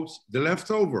within quotes, the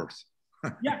leftovers.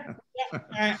 I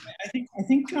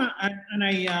think, and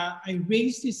I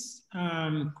raised this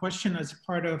question as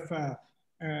part of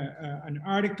an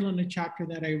article in a chapter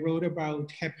that I wrote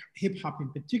about hip hop in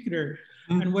particular.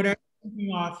 And what I'm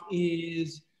thinking of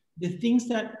is the things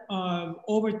that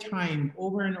over time,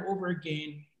 over and over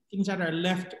again, things that are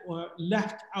left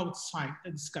outside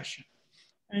the discussion.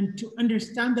 And to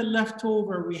understand the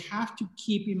leftover, we have to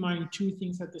keep in mind two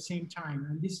things at the same time,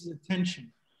 and this is a tension: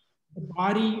 the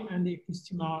body and the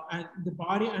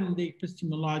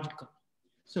epistemological.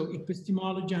 So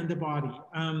epistemology and the body.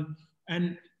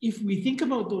 And if we think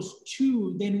about those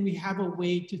two, then we have a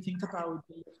way to think about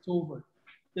the leftover.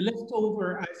 The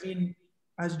leftover,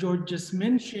 as George just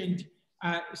mentioned,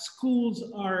 schools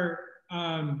are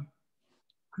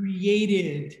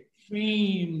created,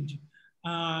 framed,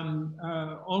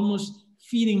 almost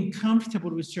feeling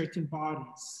comfortable with certain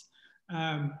bodies.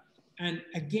 And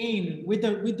again, with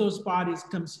those bodies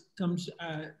come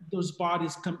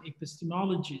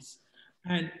epistemologies.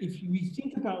 And if we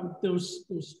think about those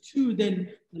two, then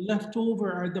the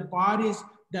leftover are the bodies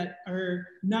that are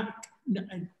not,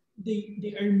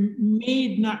 they are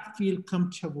made not feel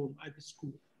comfortable at the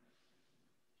school.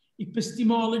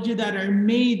 Epistemology that are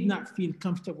made not feel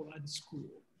comfortable at the school.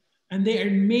 And they are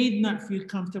made not feel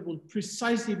comfortable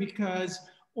precisely because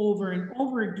over and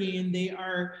over again, they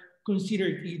are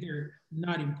considered either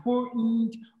not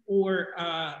important or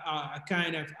a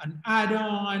kind of an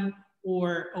add-on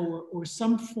or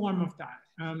some form of that.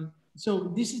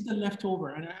 So this is the leftover.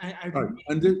 And right.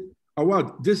 And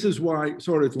Awad, this is why,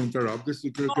 sorry to interrupt, this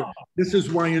is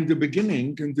why in the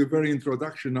beginning, in the very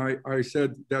introduction, I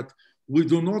said that we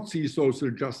do not see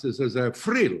social justice as a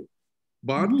frill,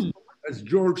 but as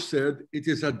George said, it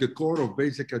is at the core of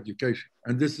basic education.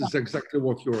 And this is exactly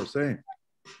what you are saying.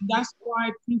 That's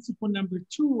why principle number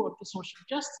 2 of the social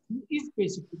justice is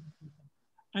basic education.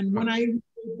 And when I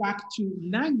go back to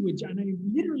language, and I'm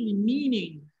literally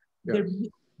meaning the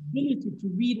ability to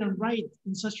read and write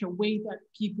in such a way that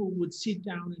people would sit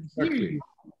down and hear you.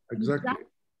 Exactly. That's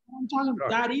what I'm talking about.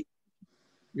 That is.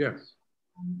 Yes.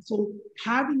 So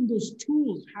having those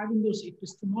tools, having those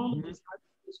epistemologies,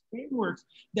 having those frameworks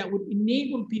that would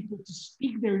enable people to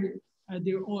speak their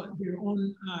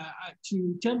own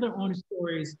to tell their own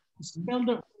stories, to spell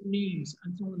their own names,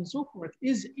 and so on and so forth,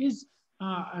 is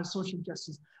social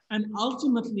justice. And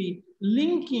ultimately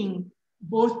linking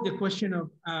both the question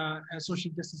of social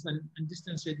justice and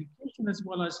distance education, as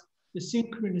well as the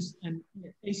synchronous and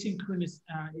asynchronous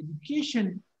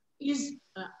education,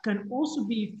 can also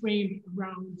be framed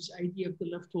around this idea of the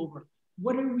leftover.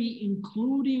 What are we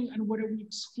including and what are we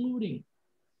excluding?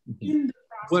 In the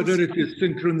process, whether it is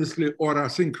synchronously or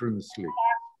asynchronously,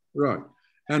 right?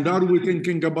 And are we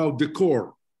thinking about the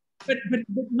core? But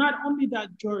not only that,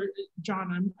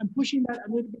 John, I'm pushing that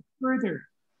a little bit further.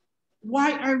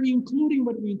 Why are we including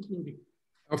what we're including?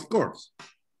 Of course,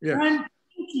 yeah. And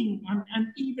thinking,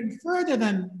 and even further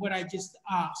than what I just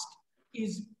asked,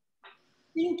 is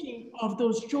thinking of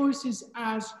those choices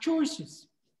as choices.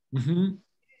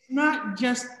 Not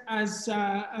just as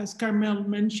Carmel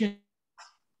mentioned,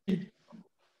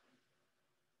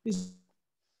 is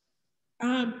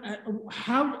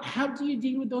how do you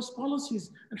deal with those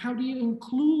policies, and how do you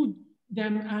include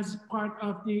them as part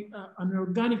of an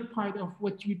organic part of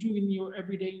what you do in your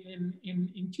everyday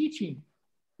in teaching?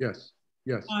 Yes,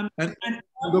 yes. And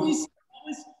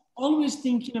always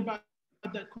thinking about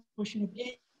that question of,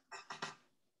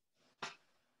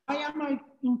 why am I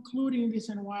including this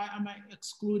and why am I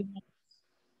excluding it?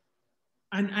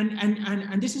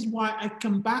 And this is why I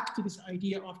come back to this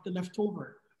idea of the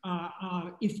leftover.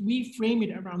 If we frame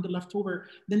it around the leftover,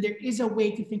 then there is a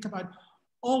way to think about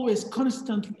always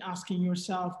constantly asking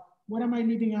yourself, what am I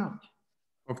leaving out?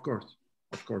 Of course,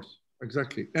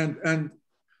 exactly. And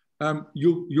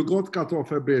you got cut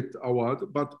off a bit,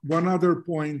 Awad, but one other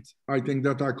point I think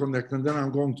that I connect, and then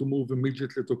I'm going to move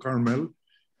immediately to Carmel,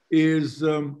 is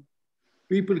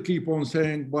people keep on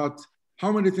saying, but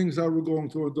how many things are we going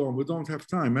to do? We don't have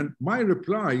time. And my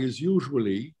reply is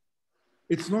usually,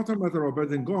 it's not a matter of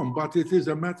adding on, but it is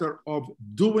a matter of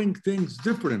doing things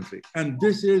differently. And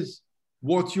this is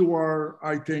what you are,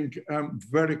 I think,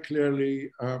 very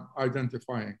clearly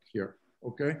identifying here,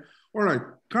 okay? All right,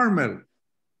 Carmel,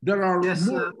 there are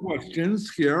more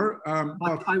questions here.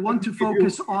 But I want to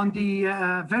focus on the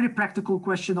very practical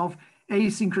question of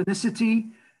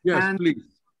asynchronicity and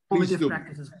formative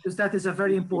practices, because that is a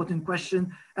very important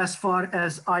question as far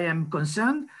as I am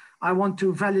concerned. I want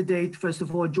to validate, first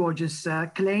of all, George's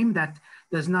claim that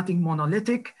there's nothing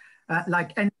monolithic.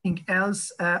 Like anything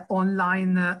else,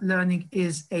 online learning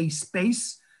is a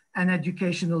space, an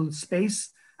educational space.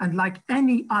 And like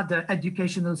any other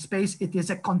educational space, it is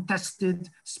a contested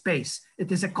space.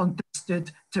 It is a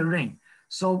contested terrain.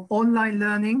 So online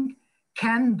learning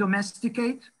can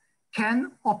domesticate,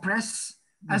 can oppress,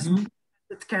 as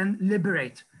it can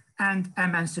liberate and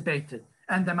emancipate.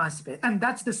 And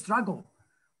that's the struggle.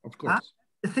 Of course.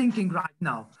 The thinking right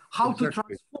now, how to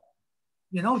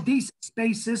transform, these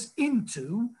spaces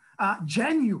into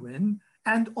genuine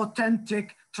and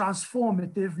authentic,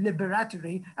 transformative,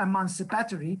 liberatory,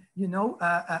 emancipatory,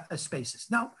 spaces.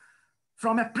 Now,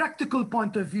 from a practical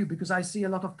point of view, because I see a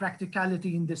lot of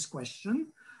practicality in this question,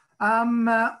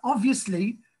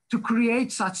 obviously, to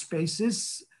create such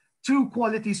spaces, two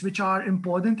qualities which are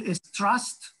important is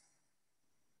trust,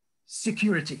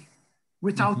 security.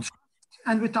 Without trust,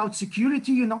 and without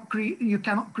security, you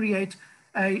cannot create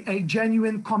a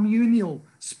genuine communal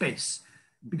space,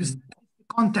 because that's the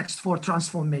context for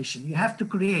transformation. You have to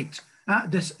create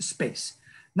this space.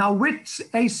 Now, with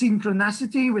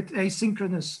asynchronicity, with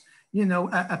asynchronous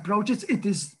approaches, it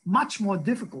is much more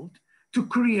difficult to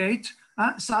create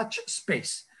such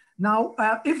space. Now,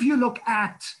 if you look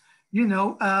at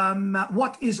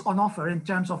what is on offer in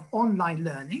terms of online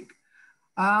learning,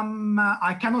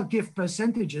 I cannot give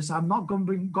percentages. I'm not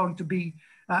going to be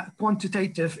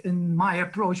quantitative in my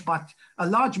approach, but a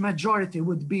large majority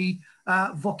would be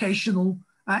vocational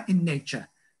in nature.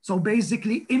 So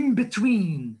basically, in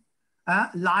between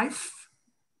life,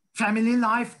 family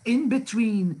life, in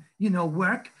between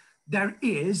work, there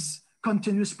is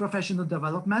continuous professional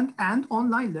development, and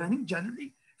online learning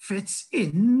generally fits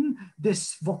in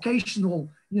this vocational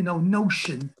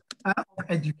notion of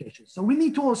education. So we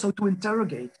need to also to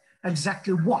interrogate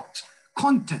exactly what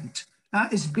content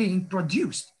is being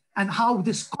produced and how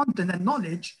this content and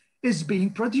knowledge is being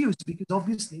produced, because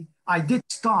obviously I did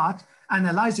start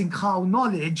analyzing how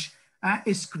knowledge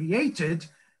is created,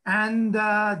 and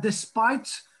despite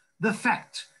the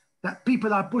fact that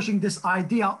people are pushing this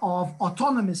idea of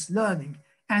autonomous learning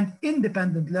and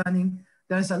independent learning,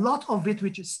 there's a lot of it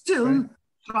which is still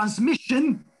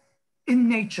transmission in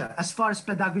nature as far as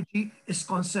pedagogy is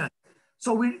concerned.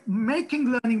 So we're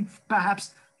making learning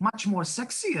perhaps much more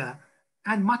sexier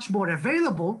and much more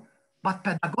available, but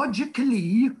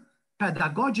pedagogically,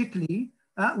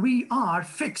 we are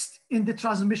fixed in the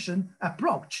transmission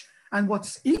approach. And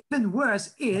what's even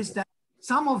worse is that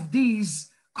some of these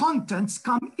contents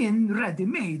come in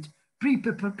ready-made,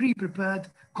 pre-prepared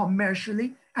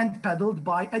commercially and peddled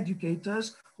by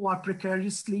educators who are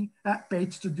precariously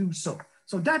paid to do so.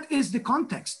 So that is the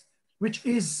context which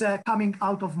is coming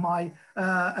out of my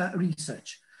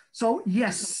research. So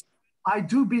yes, I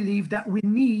do believe that we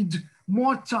need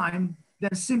more time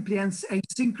than simply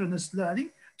asynchronous learning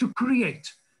to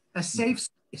create a safe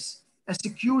space, a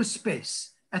secure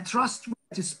space, a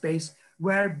trustworthy space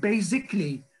where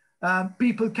basically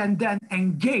people can then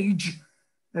engage,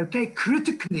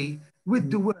 critically with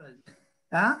the world,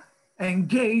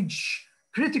 engage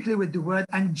critically with the world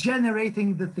and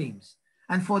generating the themes.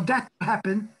 And for that to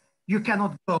happen, you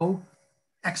cannot go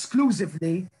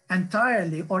exclusively,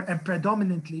 entirely, or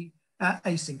predominantly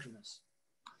asynchronous.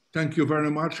 Thank you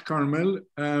very much, Carmel.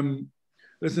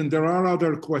 Listen, there are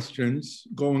other questions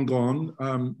going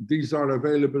on. These are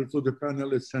available to the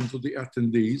panelists and to the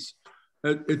attendees.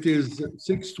 It is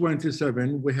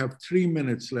 6:27. We have 3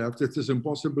 minutes left. It is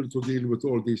impossible to deal with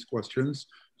all these questions.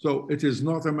 So it is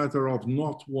not a matter of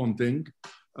not wanting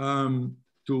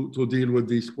to deal with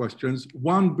these questions.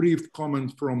 One brief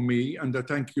comment from me and a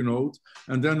thank you note,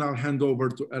 and then I'll hand over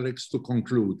to Alex to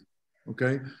conclude,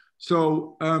 okay?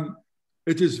 So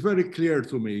it is very clear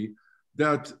to me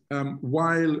that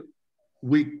while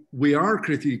we are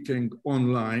critiquing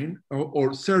online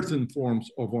or certain forms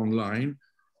of online,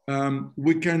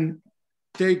 we can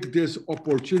take this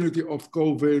opportunity of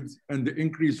COVID and the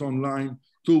increase online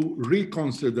to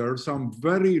reconsider some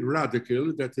very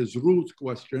radical, that is root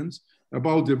questions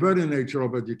about the very nature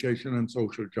of education and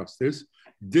social justice.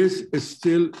 This is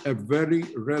still a very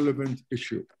relevant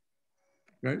issue.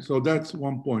 Okay? So that's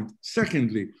one point.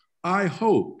 Secondly, I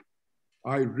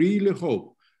really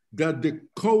hope that the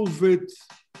COVID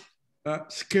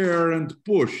scare and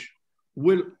push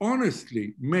will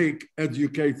honestly make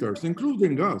educators,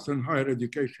 including us in higher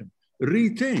education,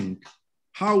 rethink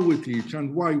how we teach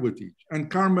and why we teach.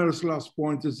 And Carmel's last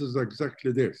point is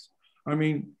exactly this. I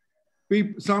mean,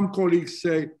 some colleagues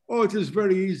say, oh, it is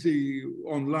very easy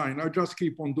online. I just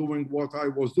keep on doing what I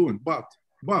was doing. But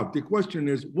the question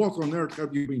is, what on earth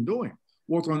have you been doing?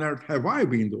 What on earth have I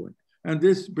been doing? And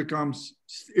this becomes,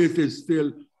 it is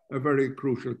still a very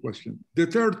crucial question. The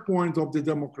third point of the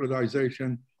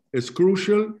democratization is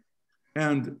crucial,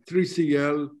 and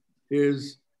 3CL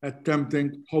is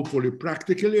attempting, hopefully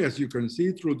practically, as you can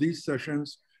see through these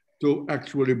sessions, to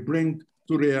actually bring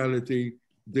to reality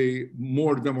the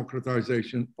more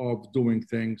democratization of doing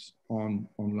things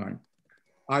online.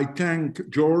 I thank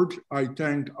George, I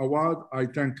thank Awad, I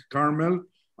thank Carmel,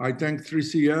 I thank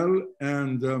 3CL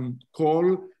and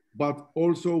Cole, but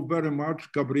also very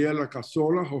much Gabriela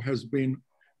Cassola, who has been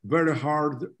very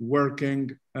hard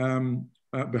working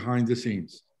behind the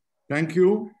scenes. Thank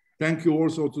you. Thank you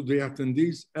also to the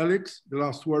attendees. Alex, the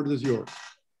last word is yours.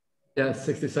 Yeah,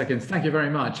 60 seconds. Thank you very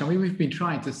much. I mean, we've been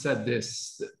trying to set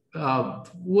this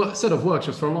set of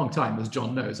workshops for a long time, as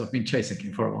John knows. I've been chasing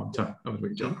him for a long time, haven't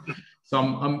we, John? So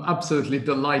I'm absolutely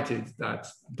delighted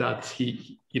that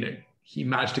he he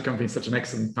managed to convene such an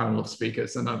excellent panel of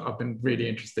speakers, and I've been really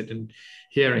interested in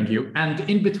hearing you. And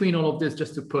in between all of this,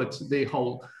 just to put the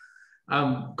whole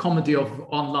comedy of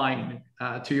online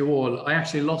to you all, I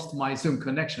actually lost my Zoom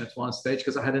connection at one stage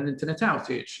because I had an internet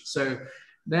outage. So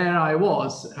there I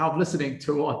was, half listening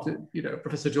to what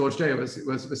Professor George Day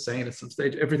was saying at some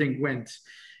stage. Everything went.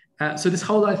 So this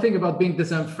whole thing about being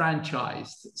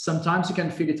disenfranchised, sometimes you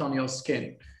can feel it on your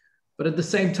skin, but at the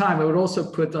same time, I would also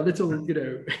put a little,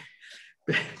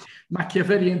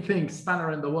 Machiavellian thing,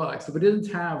 spanner in the works. So we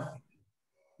didn't have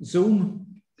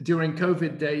Zoom during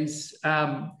COVID days.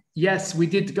 Yes, we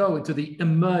did go into the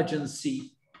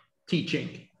emergency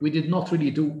teaching. We did not really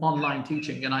do online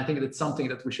teaching, and I think that's something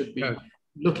that we should be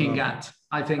looking at,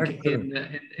 I think,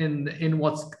 in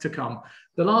what's to come.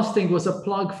 The last thing was a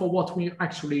plug for what we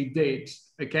actually did,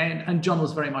 okay? And John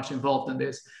was very much involved in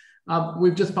this.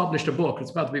 We've just published a book.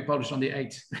 It's about to be published on the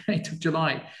 8th of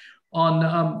July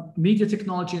on media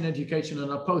technology and education in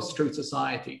a post-truth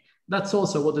society. That's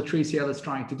also what the 3CL is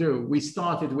trying to do. We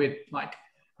started with like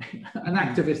an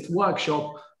activist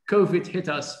workshop. COVID hit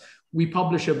us. We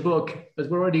publish a book, but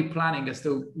we're already planning as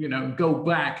to, go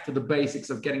back to the basics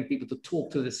of getting people to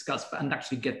talk, to discuss, and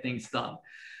actually get things done.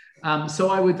 So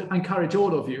I would encourage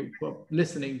all of you who are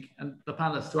listening and the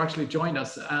panelists to actually join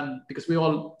us, because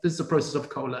this is a process of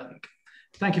co-learning.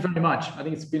 Thank you very much. I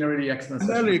think it's been a really excellent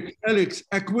session. Alex,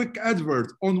 a quick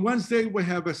advert. On Wednesday, we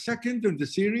have a second in the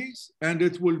series, and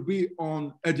it will be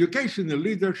on educational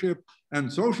leadership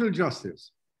and social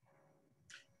justice.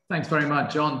 Thanks very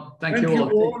much, John. Thank you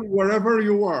all. Wherever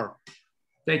you are.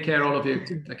 Take care, all of you.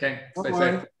 Okay. Stay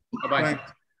safe. Bye-bye.